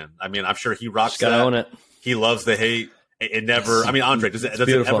Madrid fan. I mean, I'm sure he rocks that. Own it. He loves the hate. It never, I mean, Andre, does it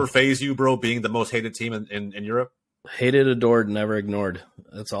ever phase you, bro, being the most hated team in Europe? Hated, adored, never ignored.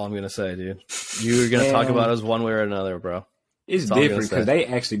 That's all I'm going to say, dude. You're going to talk about us one way or another, bro. It's different because they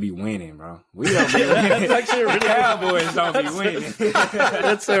actually be winning, bro. We don't be winning. That's actually a really Cowboys don't be winning.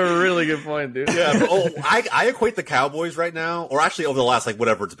 That's a really good point, dude. Yeah, but, I equate the Cowboys right now, or actually over the last, like,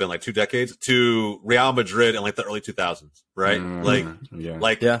 whatever it's been, like 2 decades, to Real Madrid in, like, the early 2000s, right? Probably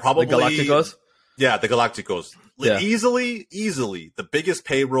the Galacticos? Yeah, the Galacticos. Yeah. Easily the biggest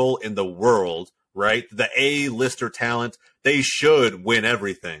payroll in the world, right? The A-lister talent. They should win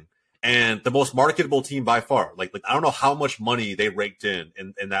everything. And the most marketable team by far. Like I don't know how much money they raked in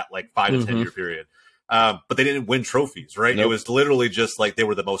that like 5 to 10 year period. But they didn't win trophies, right? Nope. It was literally just like they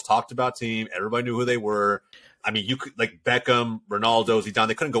were the most talked about team. Everybody knew who they were. I mean, you could like Beckham, Ronaldo, Zidane,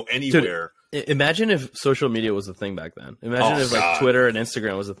 they couldn't go anywhere. Dude, imagine if social media was a thing back then. Imagine if like Twitter and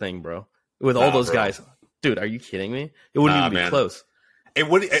Instagram was a thing, bro. With all those guys. Dude, are you kidding me? It wouldn't even be close. It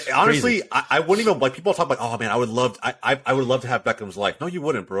would honestly. I wouldn't even like people talk like, oh man, I would love to have Beckham's life. No, you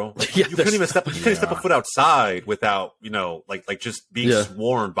wouldn't, bro. Like, you couldn't even step a foot outside without like just being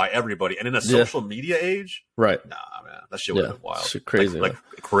swarmed by everybody. And in a social media age, right? Nah, man, that shit would have been wild. Shit crazy, like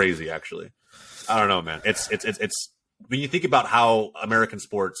crazy. Actually, I don't know, man. It's when you think about how American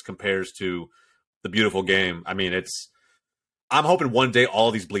sports compares to the beautiful game. I mean, I'm hoping one day all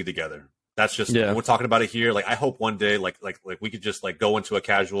these bleed together. That's just we're talking about it here. Like I hope one day, like we could just like go into a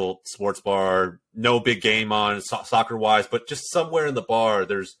casual sports bar, no big game on soccer wise, but just somewhere in the bar,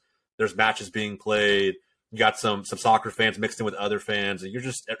 there's matches being played. You got some soccer fans mixed in with other fans, and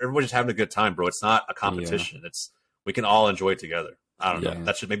everybody's just having a good time, bro. It's not a competition. We can all enjoy it together. I don't know.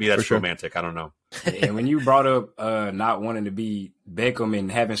 That's romantic. I don't know. And when you brought up not wanting to be Beckham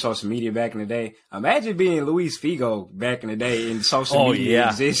and having social media back in the day, imagine being Luis Figo back in the day and social media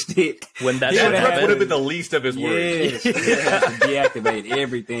existed. When that would have been the least of his worries. Yes, deactivate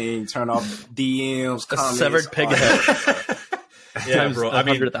everything, turn off DMs, comments. A severed pig head. Yeah, bro. I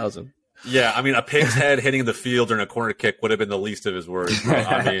mean, 100,000. Yeah, I mean, a pig's head hitting the field during a corner kick would have been the least of his worries, bro.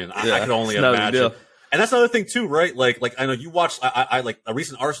 I mean, I could only imagine. And that's another thing too, right? Like I know you watched I like a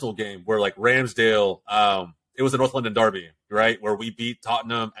recent Arsenal game where like Ramsdale, it was the North London derby, right? Where we beat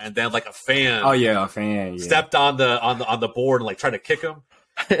Tottenham, and then like a fan, stepped on the board and like tried to kick him.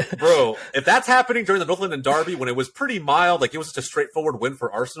 Bro, if that's happening during the North London derby when it was pretty mild, like it was just a straightforward win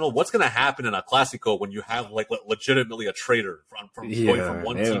for Arsenal, what's going to happen in a Classico when you have like legitimately a traitor from going from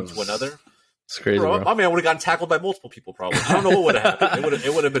one team to another? It's crazy, bro. bro. My man would have gotten tackled by multiple people. Probably. I don't know what would have happened.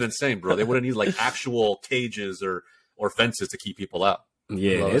 It would have been insane, bro. They would have needed like actual cages or fences to keep people out.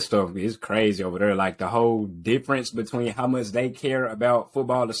 Yeah, this stuff is crazy over there. Like the whole difference between how much they care about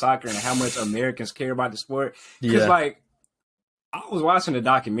football or soccer and how much Americans care about the sport. Because like I was watching the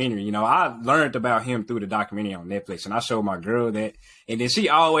documentary, you know, I learned about him through the documentary on Netflix, and I showed my girl that, and then she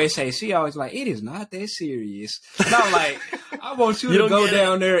always like, it is not that serious. And I'm like, I want you to go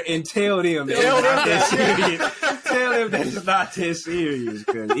down there and tell them that it's not that serious. Tell them that it's not that serious,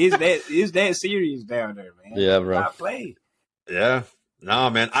 because it's that serious down there, man. Yeah, bro. I play. Yeah. No,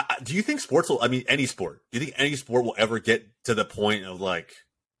 man. Do you think sports will, I mean, any sport, do you think any sport will ever get to the point of like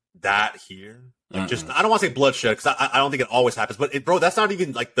that here? Like just, I don't want to say bloodshed because I don't think it always happens, but bro, that's not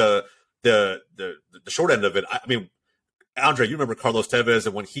even like the short end of it. I mean, Andre, you remember Carlos Tevez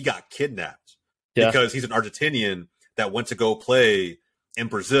and when he got kidnapped because he's an Argentinian that went to go play in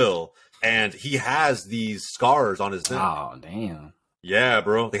Brazil and he has these scars on his neck. Oh, damn. Yeah,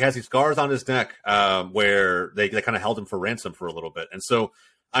 bro. He has these scars on his neck where they kind of held him for ransom for a little bit. And so,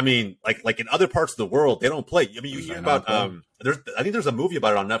 I mean, like in other parts of the world, they don't play. I mean, you hear about I think there's a movie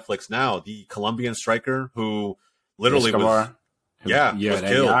about it on Netflix now. The Colombian striker who literally was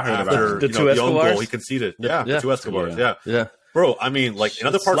killed after the two Escobars he conceded. The two Escobars. Yeah. Bro, I mean, like in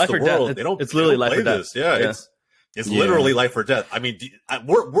other parts of the world, they don't. It's literally life or death. Death. It's literally life or death. I mean,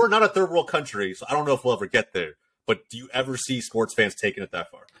 we're not a third world country, so I don't know if we'll ever get there. But do you ever see sports fans taking it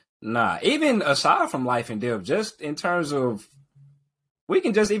that far? Nah, even aside from life and death, just in terms of, we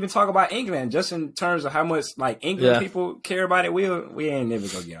can just even talk about England, just in terms of how much like England people care about it. We ain't never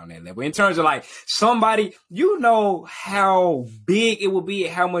gonna get on that level. In terms of like somebody, you know how big it will be,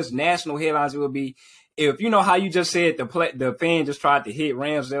 how much national headlines it will be. If you know how you just said the fan just tried to hit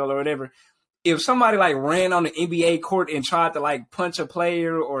Ramsdale or whatever. If somebody like ran on the NBA court and tried to like punch a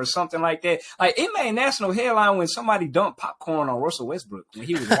player or something like that, like it made national headline when somebody dumped popcorn on Russell Westbrook when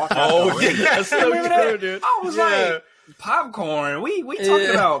he was walking out. That's so true, dude. I was like, popcorn. We talking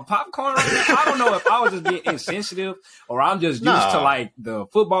about popcorn right now? I don't know if I was just being insensitive or I'm just used to like the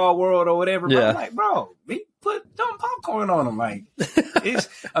football world or whatever. But I'm like, bro, we put dumb popcorn on them. Like, it's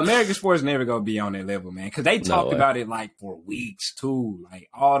American sports never gonna be on that level, man. Because they talked about it like for weeks too. Like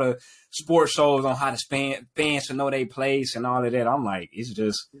all the sports shows on how to fans to know their place and all of that. I'm like,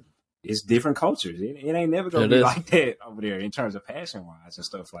 it's different cultures. It ain't never gonna be like that over there in terms of passion wise and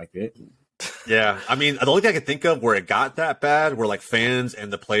stuff like that. Yeah, I mean, the only thing I could think of where it got that bad, where like fans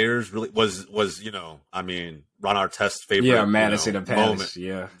and the players really was I mean, Ron Artest's favorite. Yeah, Malice in the Palace.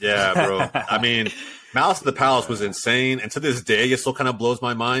 Moment. Yeah, bro. I mean, Malice in the Palace was insane, and to this day, it still kind of blows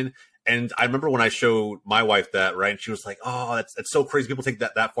my mind. And I remember when I showed my wife that, right, and she was like, "Oh, that's so crazy. People take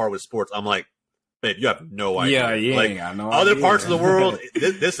that far with sports." I'm like, babe, you have no idea. Yeah, like I know. Other parts of the world,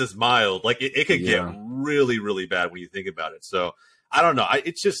 this is mild. Like it could get really, really bad when you think about it. So I don't know.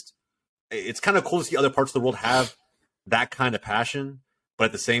 It's kind of cool to see other parts of the world have that kind of passion, but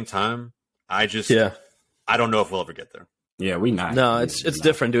at the same time, I don't know if we'll ever get there. Yeah, we not. No, it's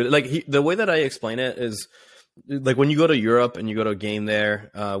different, dude. Like the way that I explain it is like when you go to Europe and you go to a game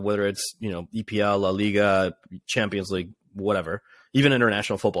there, whether it's EPL, La Liga, Champions League, whatever, even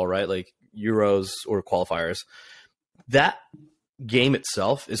international football, right? Like Euros or qualifiers, that game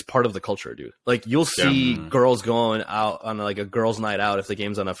itself is part of the culture, dude. Like you'll see girls going out on like a girls' night out if the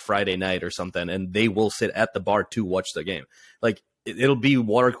game's on a Friday night or something, and they will sit at the bar to watch the game. Like it'll be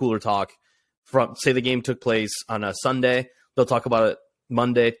water cooler talk from, say the game took place on a Sunday, they'll talk about it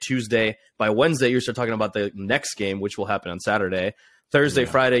Monday, Tuesday. By Wednesday, you start talking about the next game, which will happen on Saturday. Thursday,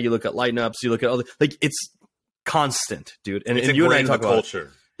 Friday, you look at lineups, you look at all the, like it's constant, dude. And you and I talk about culture.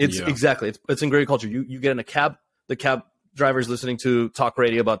 It's exactly it's ingrained culture. You get in a cab, the cab drivers listening to talk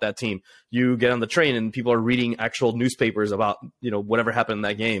radio about that team. You get on the train and people are reading actual newspapers about whatever happened in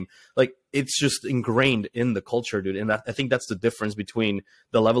that game. Like it's just ingrained in the culture, dude. And I think that's the difference between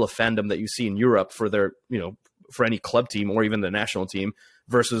the level of fandom that you see in Europe for their for any club team or even the national team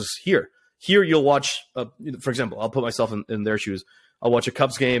versus here. Here you'll watch, for example, I'll put myself in their shoes. I'll watch a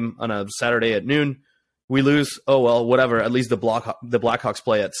Cubs game on a Saturday at noon. We lose. Oh, well, whatever. At least the Blackhawks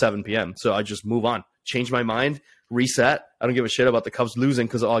play at 7 p.m. So I just move on, change my mind, reset. I don't give a shit about the Cubs losing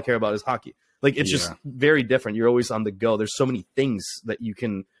because all I care about is hockey. Like it's just very different. You're always on the go. There's so many things that you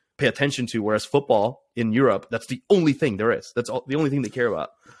can pay attention to. Whereas football in Europe, that's the only thing there is. That's the only thing they care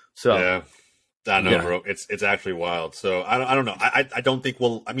about. So yeah. I know, bro. It's actually wild. So I don't know. I don't think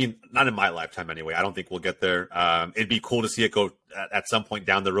we'll. I mean, not in my lifetime anyway. I don't think we'll get there. It'd be cool to see it go at some point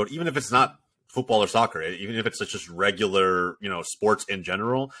down the road, even if it's not football or soccer, even if it's just regular, sports in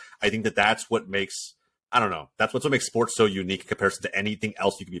general. I think that's what makes I don't know. That's what makes sports so unique in comparison to anything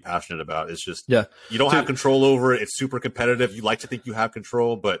else you can be passionate about. It's just, yeah, you don't have control over it. It's super competitive. You like to think you have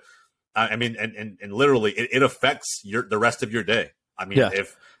control, but I mean, and literally it affects the rest of your day. I mean,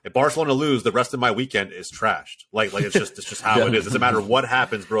 if Barcelona lose, the rest of my weekend is trashed. Like it's just how it is. It doesn't matter what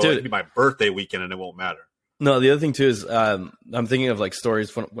happens, bro. Dude, it could be my birthday weekend and it won't matter. No, the other thing too is I'm thinking of like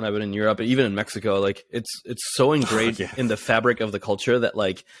stories when I've been in Europe, even in Mexico. Like it's so ingrained in the fabric of the culture that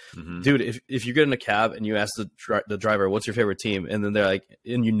like, dude, if you get in a cab and you ask the driver, "What's your favorite team?" and then they're like,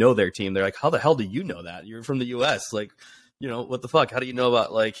 and you know their team, they're like, "How the hell do you know that? You're from the U.S. Like, you know, what the fuck? How do you know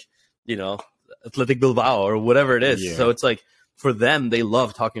about like, you know, Athletic Bilbao or whatever it is?" Yeah. So it's like for them, they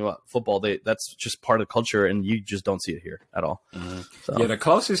love talking about football. That's just part of the culture, and you just don't see it here at all. So. Yeah, the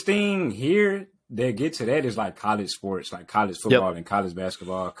closest thing here they get to that is like college sports, like college football and college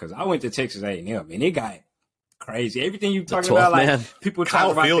basketball. Because I went to Texas A&M and it got crazy. Everything you talking about, like people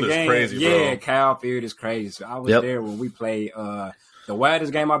talk about the game. Crazy, yeah, Kyle Field is crazy. So I was there when we played. The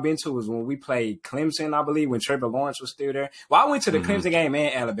wildest game I've been to was when we played Clemson, I believe, when Trevor Lawrence was still there. Well, I went to the Clemson game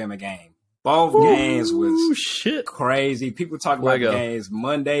and Alabama game. Both games was crazy. People talk about the games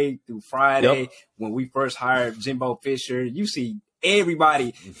Monday through Friday. When we first hired Jimbo Fisher, you see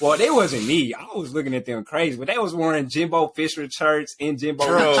everybody. Well, they wasn't me. I was looking at them crazy, but they was wearing Jimbo Fisher shirts in Jimbo.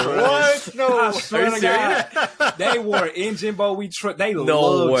 What? No, I swear to God, they wore in Jimbo. They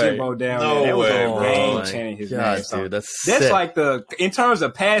love Jimbo down there. They was a game chanting his name. So dude, that's like in terms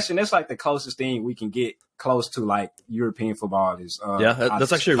of passion, that's like the closest thing we can get close to like European football is.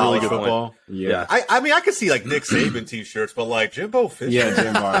 That's actually a really good football. Point. Yeah. I mean, I could see like Nick Saban t-shirts, but like Jimbo Fisher. Yeah,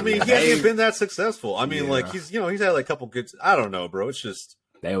 Jimbo. I mean, he hasn't been that successful. I mean, like he's had like a couple good. I don't know, bro. It's just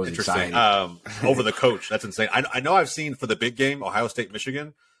that was interesting. Over the coach, that's insane. I know I've seen for the big game, Ohio State,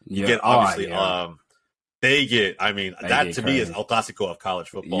 Michigan. You get obviously. They get. I mean, that to me is El Clasico of college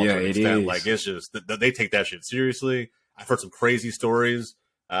football. Yeah, to an extent. Like it's just they take that shit seriously. I've heard some crazy stories.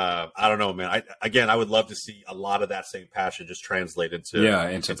 I don't know, man. I would love to see a lot of that same passion just translate into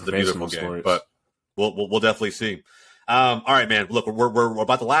the beautiful game. Sports. But we'll definitely see. All right, man. Look, we're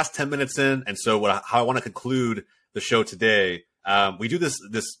about the last 10 minutes in, and so how I want to conclude the show today. We do this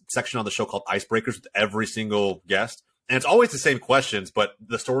section on the show called Icebreakers with every single guest, and it's always the same questions, but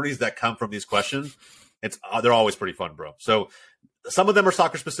the stories that come from these questions, they're always pretty fun, bro. So some of them are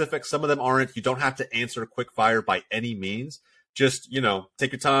soccer specific, some of them aren't. You don't have to answer quick fire by any means. Just,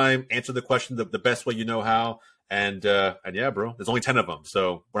 take your time, answer the question the best way you know how. And yeah, bro, there's only 10 of them.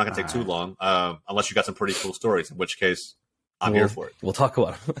 So we're not going to take too long unless you got some pretty cool stories, in which case I'm here for it. We'll talk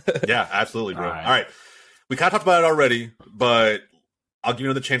about them. Yeah, absolutely, bro. All right. We kind of talked about it already, but I'll give you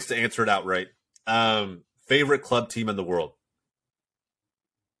another chance to answer it outright. Favorite club team in the world?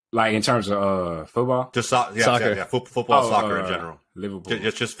 Like in terms of football? Just soccer. Yeah, football, soccer in general.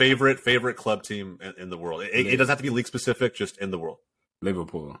 Liverpool. Just favorite club team in the world. It doesn't have to be league specific, just in the world.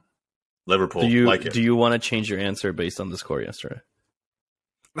 Liverpool. Do you want to change your answer based on the score yesterday?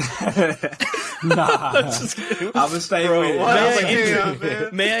 Nah. I would stay with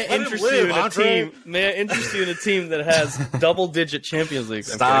it. May I interest you in a team? May I interest you in a team that has double-digit Champions League?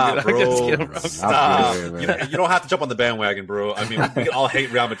 Stop, bro. Stop. You don't have to jump on the bandwagon, bro. I mean, we can all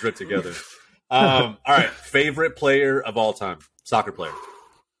hate Real Madrid together. All right. Favorite player of all time? Soccer player.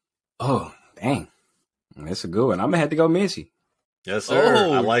 Oh, dang. That's a good one. I'm going to have to go Messi. Yes, sir.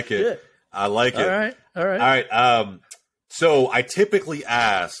 I like it. Shit. I like it. All right. So I typically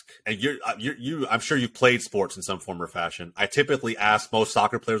ask, and I'm sure you've played sports in some form or fashion. I typically ask most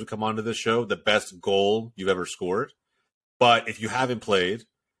soccer players who come onto this show the best goal you've ever scored. But if you haven't played,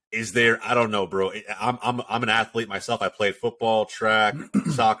 is there? I don't know, bro. I'm an athlete myself. I played football, track,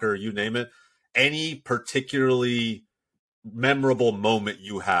 soccer, you name it. Any particularly memorable moment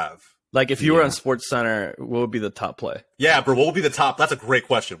you have? Like if you were on Sports Center, what would be the top play? Yeah, bro. What would be the top? That's a great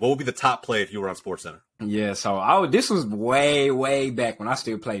question. What would be the top play if you were on Sports Center? Yeah, so this was way back when I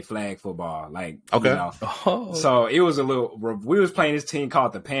still played flag football. Like, okay. So it was we was playing this team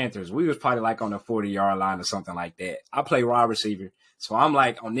called the Panthers. We was probably like on the 40-yard line or something like that. I play wide receiver. So I'm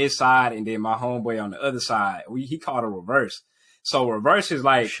like on this side and then my homeboy on the other side. He called a reverse. So reverse is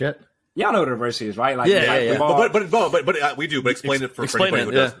like, shit. Y'all know what a reverse is, right? Like, yeah. But we do. But explain it for anybody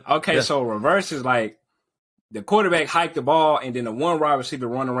who doesn't. Okay, so reverse is like the quarterback hike the ball, and then the one wide receiver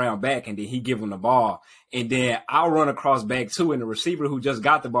run around back, and then he give him the ball, and then I'll run across back too, and the receiver who just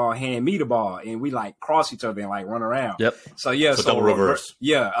got the ball hand me the ball, and we like cross each other and like run around. Yep. So double reverse.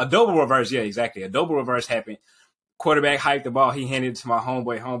 Yeah, a double reverse. Yeah, exactly. A double reverse happened. Quarterback hiked the ball. He handed it to my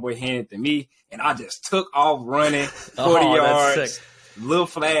homeboy. Homeboy handed it to me, and I just took off running 40 yards. That's sick. Little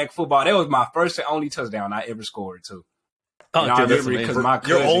flag football. That was my first and only touchdown I ever scored too. Oh, And I dude, that's remember it 'cause amazing. my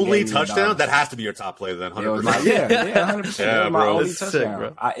Your cousin only gave me touchdown? $1. That has to be your top play then, It was 100%. my, yeah, 100%. Yeah, That was my bro. only That's sick, touchdown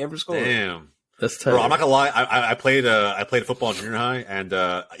bro. I ever scored. Damn. That's tight. Bro, I'm not gonna lie. I played football in junior high,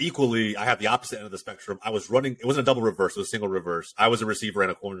 and equally, I had the opposite end of the spectrum. I was running. It wasn't a double reverse; it was a single reverse. I was a receiver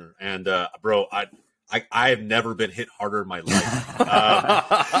and a corner, and bro, I have never been hit harder in my life.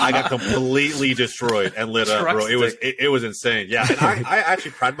 I got completely destroyed and lit up, bro. It was insane. Yeah, and I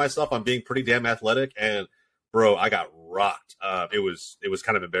actually pride myself on being pretty damn athletic, and bro, I got rocked. It was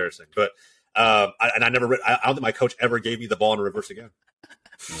kind of embarrassing, but I don't think my coach ever gave me the ball in a reverse again.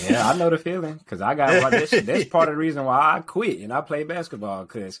 Yeah, I know the feeling because I got that's part of the reason why I quit and I played basketball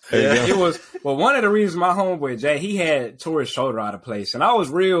because it was one of the reasons my homeboy Jay, he had tore his shoulder out of place, and I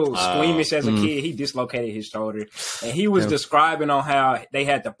was real squeamish as a kid. He dislocated his shoulder, and he was describing on how they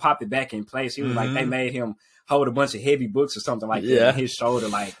had to pop it back in place. He was like, they made him hold a bunch of heavy books or something like that in his shoulder,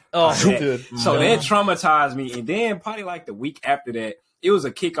 like dude. So that traumatized me. And then probably like the week after that, it was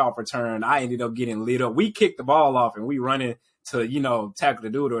a kickoff return. I ended up getting lit up. We kicked the ball off and we running to, tackle the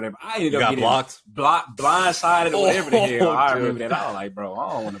dude or whatever. I ended up getting blindsided or whatever the hell. I remember that. I was like, bro,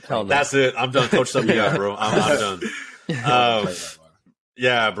 I don't want to play. That's it. I'm done. Coach, something out, bro. I'm done.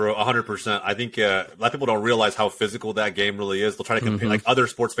 Yeah, bro, 100%. I think a lot of people don't realize how physical that game really is. They'll try to compare, like other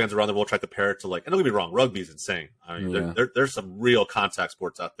sports fans around the world try to compare it to and don't get me wrong, rugby's insane. I mean, there's some real contact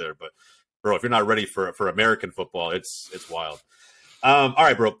sports out there, but bro, if you're not ready for American football, it's wild. All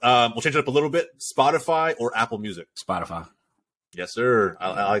right, bro. We'll change it up a little bit. Spotify or Apple Music? Spotify. Yes, sir.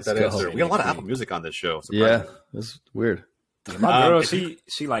 I like that answer. We got a lot of Apple Music on this show. Surprisingly. Yeah, that's weird. Yeah, my girl, she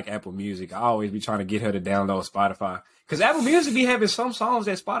like Apple Music. I always be trying to get her to download Spotify because Apple Music be having some songs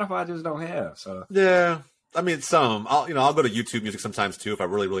that Spotify just don't have. So yeah, I mean some. I'll go to YouTube Music sometimes too if I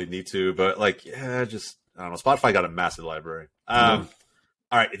really need to. But I don't know. Spotify got a massive library. All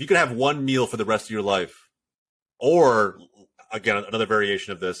right, if you could have one meal for the rest of your life, or again another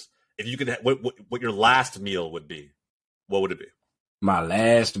variation of this, if you could, what your last meal would be, what would it be? My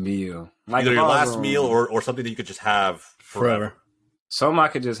last meal. Either your last meal or something that you could just have forever. Something I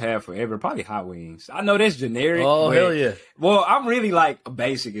could just have forever. Probably hot wings. I know that's generic. Oh, hell yeah. Well, I'm really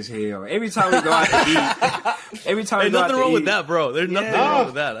basic as hell. Every time we go out to eat. There's nothing wrong with that, bro. There's nothing wrong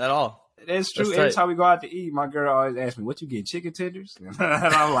with that at all. That's true. Every time we go out to eat, my girl always asks me, what you getting, chicken tenders? And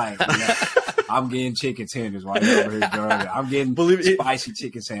I'm like, I'm getting chicken tenders while you're over here, girl. I'm getting spicy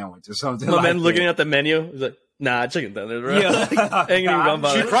chicken sandwich or something my man looking at the menu, he's like, nah, chicken tenders, bro. Yeah.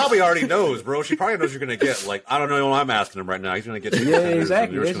 She probably already knows, bro. She probably knows you're going to get. I don't know what I'm asking him right now. He's going to get chicken tenders.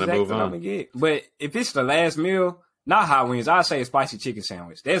 Exactly. You're just going to move on. I'm gonna get. But if it's the last meal, not hot wings, I'd say a spicy chicken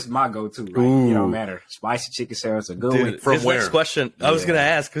sandwich. That's my go-to, right? It don't matter. Spicy chicken sandwich, a good one. From where? Next question. I was going to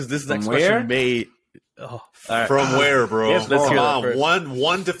ask because this next question may... Oh, right. From where, bro? Let's hear that first.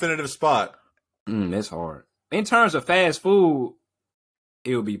 One definitive spot. That's hard. In terms of fast food,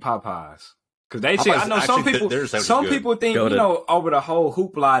 it would be Popeyes. Because they say, I know some people think, over the whole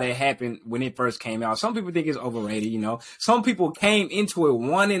hoopla that happened when it first came out, some people think it's overrated, Some people came into it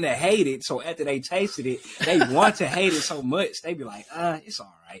wanting to hate it, so after they tasted it, they want to hate it so much, they be like, it's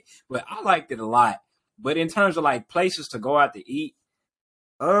all right. But I liked it a lot. But in terms of places to go out to eat,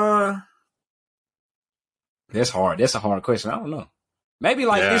 that's hard. That's a hard question. I don't know. Maybe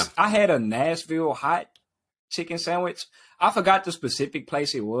this, I had a Nashville hot chicken sandwich. I forgot the specific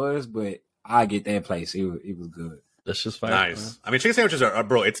place it was, but I get that place. It was good. That's just fine. Nice. I mean, chicken sandwiches are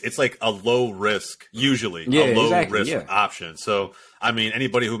bro. It's like a low risk, usually a low risk option. So, I mean,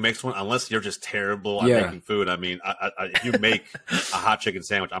 anybody who makes one, unless you're just terrible at making food, I mean, if you make a hot chicken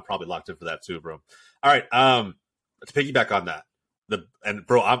sandwich, I'm probably locked in for that too, bro. All right. To piggyback on that,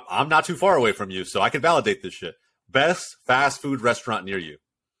 bro, I'm not too far away from you, so I can validate this shit. Best fast food restaurant near you?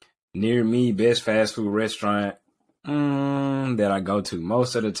 Near me, best fast food restaurant that I go to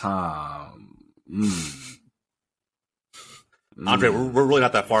most of the time. Andre, we're really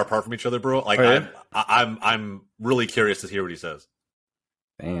not that far apart from each other, bro. I'm really curious to hear what he says.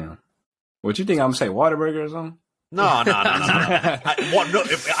 Damn. What you think I'm gonna say? Whataburger or something? No. I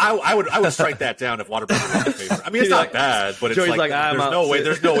would strike that down if Whataburger was your favorite. I mean, it's not bad, but it's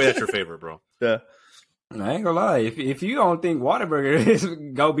there's no way that's your favorite, bro. Yeah. I ain't gonna lie. If you don't think Whataburger is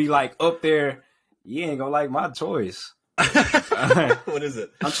gonna be up there, you ain't gonna like my choice. What is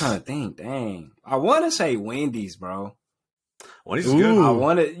it? I'm trying to think. Dang. I want to say Wendy's, bro. Wendy's is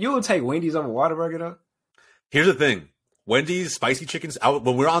good. You would take Wendy's over Whataburger, though? Here's the thing. Wendy's spicy chickens.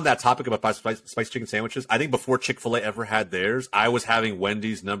 When we're on that topic about spicy chicken sandwiches, I think before Chick-fil-A ever had theirs, I was having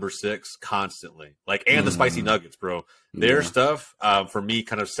Wendy's number 6 constantly. And the spicy nuggets, bro. Their stuff, for me,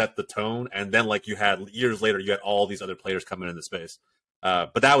 kind of set the tone. And then, you had years later, you had all these other players coming in the space.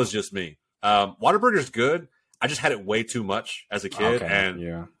 But that was just me. Whataburger's good. I just had it way too much as a kid, Okay,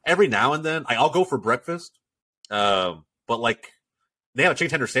 and every now and then I'll go for breakfast. But like they have a chicken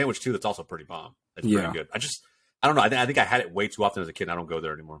tender sandwich too. That's also pretty bomb. It's pretty good. I don't know. I think I had it way too often as a kid. And I don't go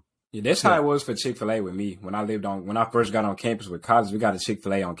there anymore. Yeah, that's how it was for Chick-fil-A with me. When I first got on campus with college, we got a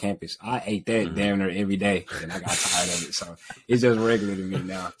Chick-fil-A on campus. I ate that damn near every day, and I got tired of it. So it's just regular to me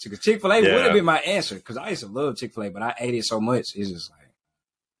now. Chick-fil-A would have been my answer because I used to love Chick-fil-A, but I ate it so much. It's just like.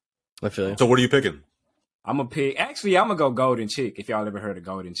 I feel you. So what are you picking? I'm gonna go Golden Chick. If y'all ever heard of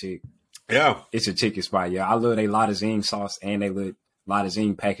Golden Chick, yeah, it's a chicken spot. Yeah, I love they lot of zing sauce and they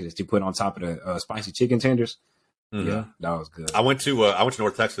zing packages to put on top of the spicy chicken tenders. Mm-hmm. Yeah, that was good. I went to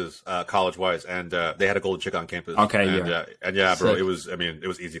North Texas college wise, and they had a Golden Chick on campus. Okay, and bro, it was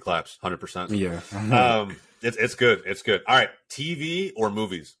easy claps, 100%. Yeah, it's good. It's good. All right, TV or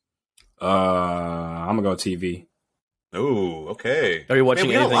movies? I'm gonna go TV. Oh, okay. Are you watching?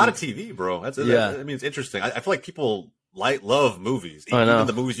 We got a lot of TV, bro. I mean, it's interesting. I feel like people love movies, even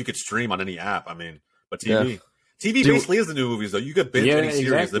the movies you could stream on any app. I mean, but TV, TV basically is the new movies, though. You could binge any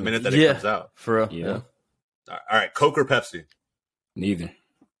series the minute that it comes out. For real. Yeah. All right, Coke or Pepsi? Neither.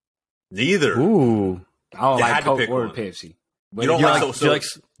 Ooh, I don't like Coke or Pepsi. But you don't like? Do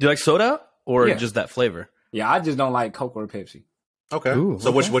you like soda or just that flavor? Yeah, I just don't like Coke or Pepsi. Okay. Ooh,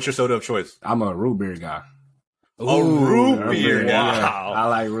 so what's your soda of choice? I'm a root beer guy. Root beer. Wow. I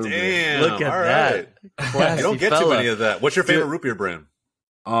like root beer. Look at that. You don't get too many of that. What's your favorite root beer brand?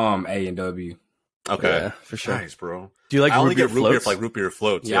 A&W. Okay. Yeah, for sure. Nice, bro. Do you like root beer for like root beer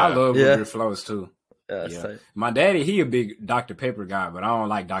floats? Yeah, I love root beer floats too. Yeah. My daddy, he a big Dr. Pepper guy, but I don't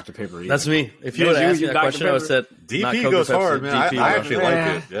like Dr. Pepper either. That's me. If you would have asked me that question, I would have said DP goes hard, man. I actually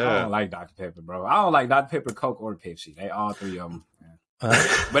like it. Yeah. I don't like Dr. Pepper, bro. I don't like Dr. Pepper, Coke, or Pepsi. They all three of them.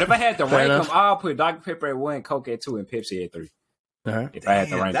 But if I had to rank them, I'll put Dr. Pepper at 1, Coke at 2, and Pepsi at 3. If I had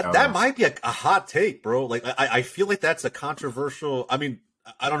to rank that might be a hot take, bro. Like I feel like that's a controversial. I mean,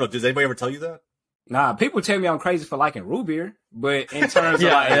 I don't know. Does anybody ever tell you that? Nah, people tell me I'm crazy for liking root beer, but in terms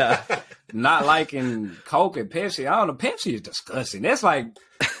of not liking Coke and Pepsi, I don't know. Pepsi is disgusting. That's like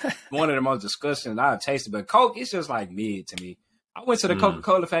one of the most disgusting I've tasted. But Coke, it's just like mid to me. I went to the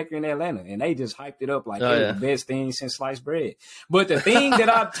Coca-Cola factory in Atlanta, and they just hyped it up like it was the best thing since sliced bread. But the thing that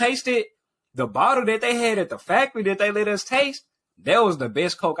I tasted, the bottle that they had at the factory that they let us taste, that was the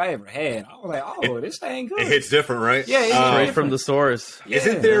best Coke I ever had. I was like, this thing good. It hits different, right? Yeah, it's straight from the stores. Yeah.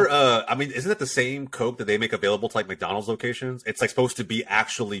 Isn't there, isn't that the same Coke that they make available to like McDonald's locations? It's like supposed to be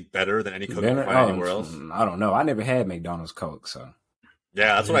actually better than any Coke you can find anywhere else? I don't know. I never had McDonald's Coke, so.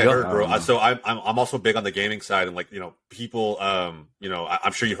 Yeah, that's what I heard, bro. So I'm also big on the gaming side, and like people, I'm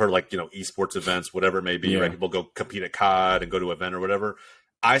sure you heard like esports events, whatever it may be, right? People go compete at COD and go to an event or whatever.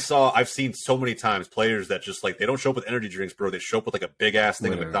 I've seen so many times players that just like they don't show up with energy drinks, bro. They show up with like a big ass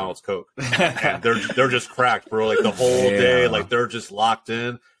thing of McDonald's Coke, and they're just cracked, bro. Like the whole day, like they're just locked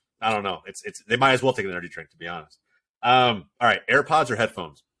in. I don't know. It's they might as well take an energy drink, to be honest. All right, AirPods or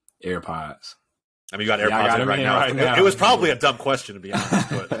headphones? AirPods. I mean, you got AirPods in right now. It was probably a dumb question, to be honest.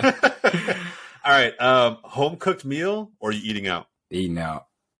 But. All right, home cooked meal or are you eating out? Eating out,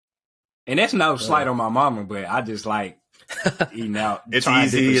 and that's no slight on my mama, but I just like eating out. It's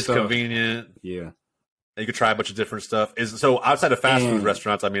easy, it's convenient. Yeah, you could try a bunch of different stuff. So outside of fast food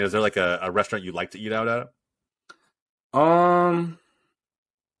restaurants, I mean, is there like a restaurant you like to eat out at?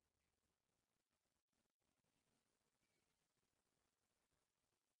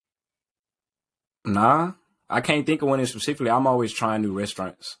 Nah, I can't think of one specifically. I'm always trying new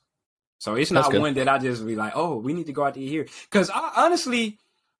restaurants. So it's not one that I just be like, oh, we need to go out to eat here. Because I honestly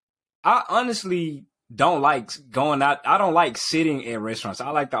don't like going out. I don't like sitting at restaurants. I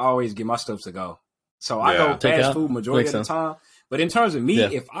like to always get my stuff to go. So I go fast food majority of the time. But in terms of me,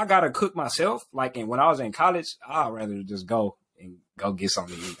 if I got to cook myself, like when I was in college, I'd rather just go and go get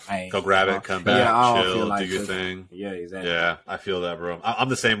something to eat. Go grab it, come back, chill, do your thing. Yeah, exactly. Yeah, I feel that, bro. I'm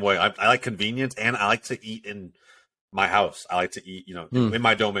the same way. I like convenience, and I like to eat in my house. I like to eat, in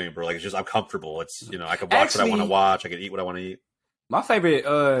my domain, bro. Like it's just I'm comfortable. It's I can watch what I want to watch. I can eat what I want to eat. My favorite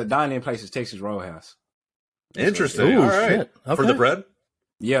dining place is Texas Roadhouse. Interesting. All right. Okay. For the bread?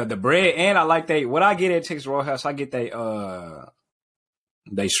 Yeah, the bread, and I like what I get at Texas Roadhouse. I get they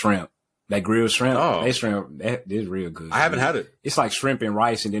shrimp. That grilled shrimp, they shrimp, that is real good. I haven't had it. It's like shrimp and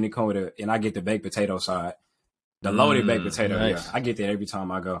rice, and then it come with and I get the baked potato side. The loaded baked potato, nice. I get that every time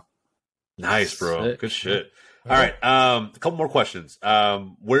I go. Nice, bro. Sick. Good shit. All right, a couple more questions.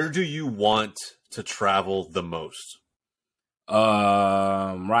 Where do you want to travel the most?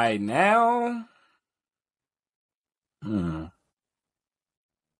 Right now, I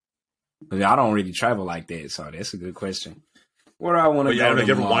don't really travel like that, so that's a good question. Where I want to But go. yeah, I don't know if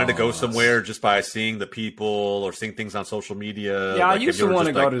you ever wanted to go somewhere just by seeing the people or seeing things on social media. Yeah, I used to want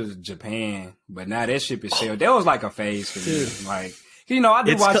to go to Japan, but now that ship is sailed. That was like a phase for me. Like, I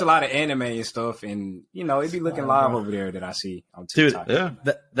do watch a lot of anime and stuff, and it be looking live over there that I see on TikTok. Dude,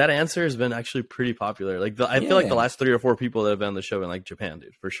 yeah, that answer has been actually pretty popular. Like, I feel like the last 3 or 4 people that have been on the show have been like Japan,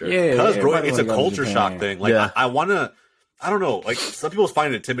 dude, for sure. Yeah, because bro, it's a culture shock thing. Like, I want to. I don't know. Like, some people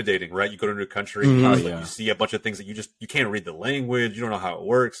find it intimidating, right? You go to a new country, you see a bunch of things that you can't read the language, you don't know how it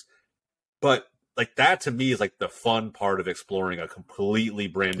works. But like that to me is like the fun part of exploring a completely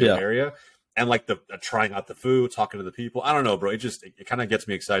brand new area, and like the trying out the food, talking to the people. I don't know, bro. It kind of gets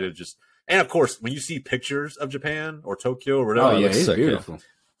me excited. And of course, when you see pictures of Japan or Tokyo or whatever, it's beautiful.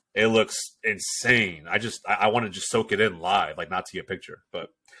 It looks insane. I want to just soak it in live, like not see a picture.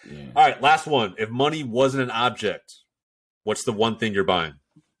 But all right, last one. If money wasn't an object, what's the one thing you're buying?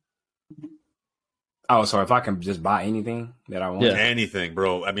 Oh, so if I can just buy anything that I want? Yeah, anything,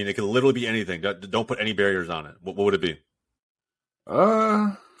 bro. I mean, it could literally be anything. Don't put any barriers on it. What would it be?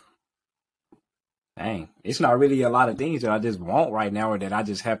 Dang. It's not really a lot of things that I just want right now or that I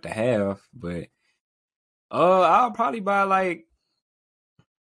just have to have. But I'll probably buy like...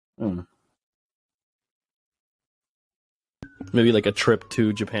 Maybe like a trip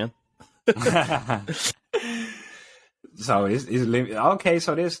to Japan. So it's limited. Okay,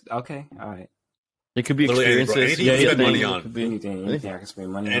 so this... Okay, all right. It could be experiences. Anything you spend money on. Could be anything I can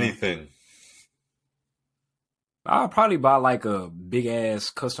spend money on. Anything. I'll probably buy like a big ass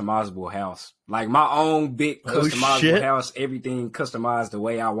customizable house. Like my own big customizable house, everything customized the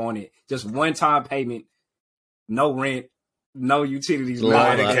way I want it. Just one time payment, no rent, no utilities.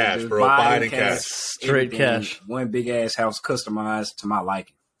 Buy it in cash, bro. Buy it in cash. Straight cash. One big ass house customized to my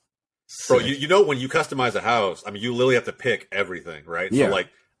liking. Bro, you know when you customize a house, I mean you literally have to pick everything, right? Yeah. So like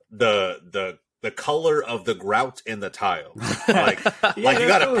the color of the grout in the tile. Like you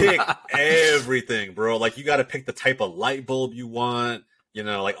gotta pick everything, bro. Like you gotta pick the type of light bulb you want,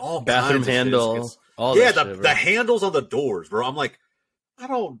 like all bathroom kinds of handle. The handles on the doors, bro. I'm like, I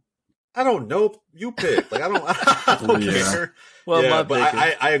don't know. You pick. Like I don't care. Well, but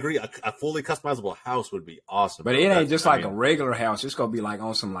I agree. A fully customizable house would be awesome. But it ain't just like a regular house. It's gonna be like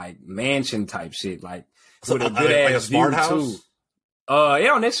on some like mansion type shit, like with a good ass like a smart house. Too. It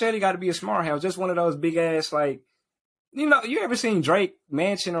don't necessarily got to be a smart house. Just one of those big ass, like, you ever seen Drake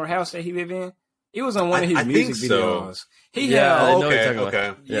mansion or house that he live in? It was on one of his music videos.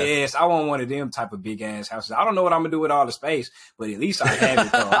 Okay. Yes, I want one of them type of big ass houses. I don't know what I'm gonna do with all the space, but at least I have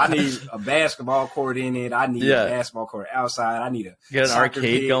it though. I need a basketball court in it. I need a basketball court outside. I need a get an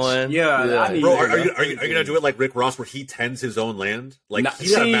arcade going. Yeah. I need bro, are you gonna do it like Rick Ross, where he tends his own land? Like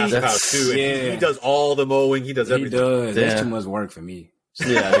he's got a massive house too. And he does all the mowing. He does everything. He does. That's too much work for me. I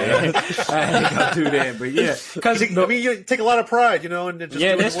ain't gonna do that, but because you take a lot of pride, and just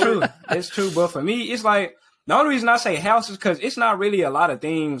that's true. That's true. But for me, it's like the only reason I say house is because it's not really a lot of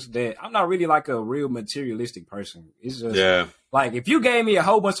things that I'm not really like a real materialistic person. It's just like if you gave me a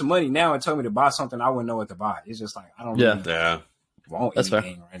whole bunch of money now and told me to buy something, I wouldn't know what to buy. It's just like I don't really want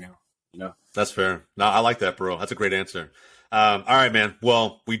anything right now. That's fair. No, I like that, bro. That's a great answer. All right, man.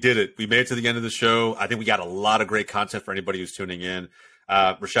 Well, we did it. We made it to the end of the show. I think we got a lot of great content for anybody who's tuning in.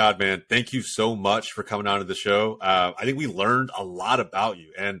 Rashad, man, thank you so much for coming on to the show. I think we learned a lot about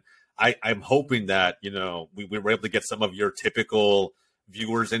you, and I'm hoping that, we were able to get some of your typical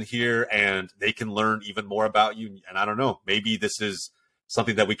viewers in here and they can learn even more about you. And I don't know, maybe this is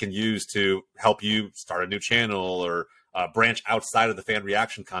something that we can use to help you start a new channel or branch outside of the fan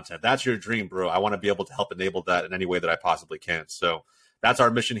reaction content. That's your dream, bro. I want to be able to help enable that in any way that I possibly can. So that's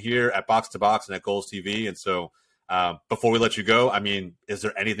our mission here at Box to Box and at GOLZtv. And so before we let you go, I mean, is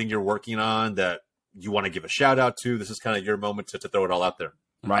there anything you're working on that you want to give a shout out to? This is kind of your moment to throw it all out there.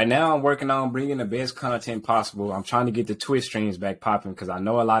 Right now, I'm working on bringing the best content possible. I'm trying to get the Twitch streams back popping because I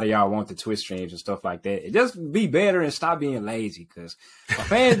know a lot of y'all want the Twitch streams and stuff like that. It just be better and stop being lazy because my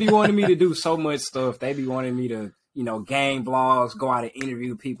fans be wanting me to do so much stuff. They be wanting me to, game vlogs, go out and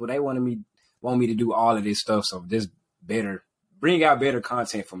interview people. They want me to do all of this stuff. So just bring out better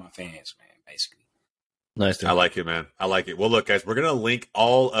content for my fans, man, basically. Nice, dude. I like it, man. I like it. Well, look, guys, we're going to link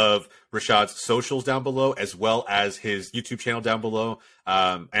all of Rashad's socials down below, as well as his YouTube channel down below.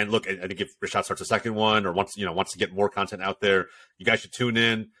 And look, I think if Rashad starts a second one or wants to get more content out there, you guys should tune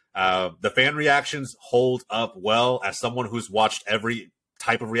in. The fan reactions hold up well. As someone who's watched every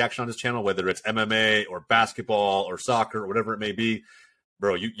type of reaction on his channel, whether it's MMA or basketball or soccer or whatever it may be,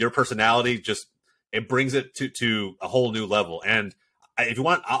 bro, your personality it brings it to a whole new level. And if you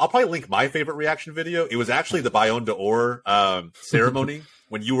want, I'll probably link my favorite reaction video. It was actually the Ballon d'Or ceremony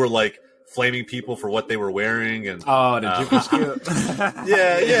when you were like flaming people for what they were wearing, and the dripper skip.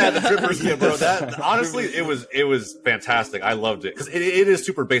 yeah, the dripper skip, bro. That honestly, it was fantastic. I loved it because it is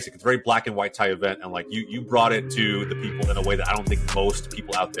super basic. It's a very black and white tie event, and like you brought it to the people in a way that I don't think most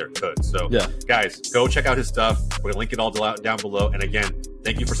people out there could. So, guys, go check out his stuff. We're gonna link it all down below. And again,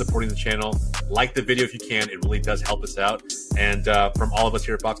 thank you for supporting the channel. Like the video if you can; it really does help us out. And from all of us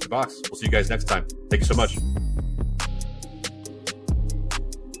here at Box to Box, we'll see you guys next time. Thank you so much.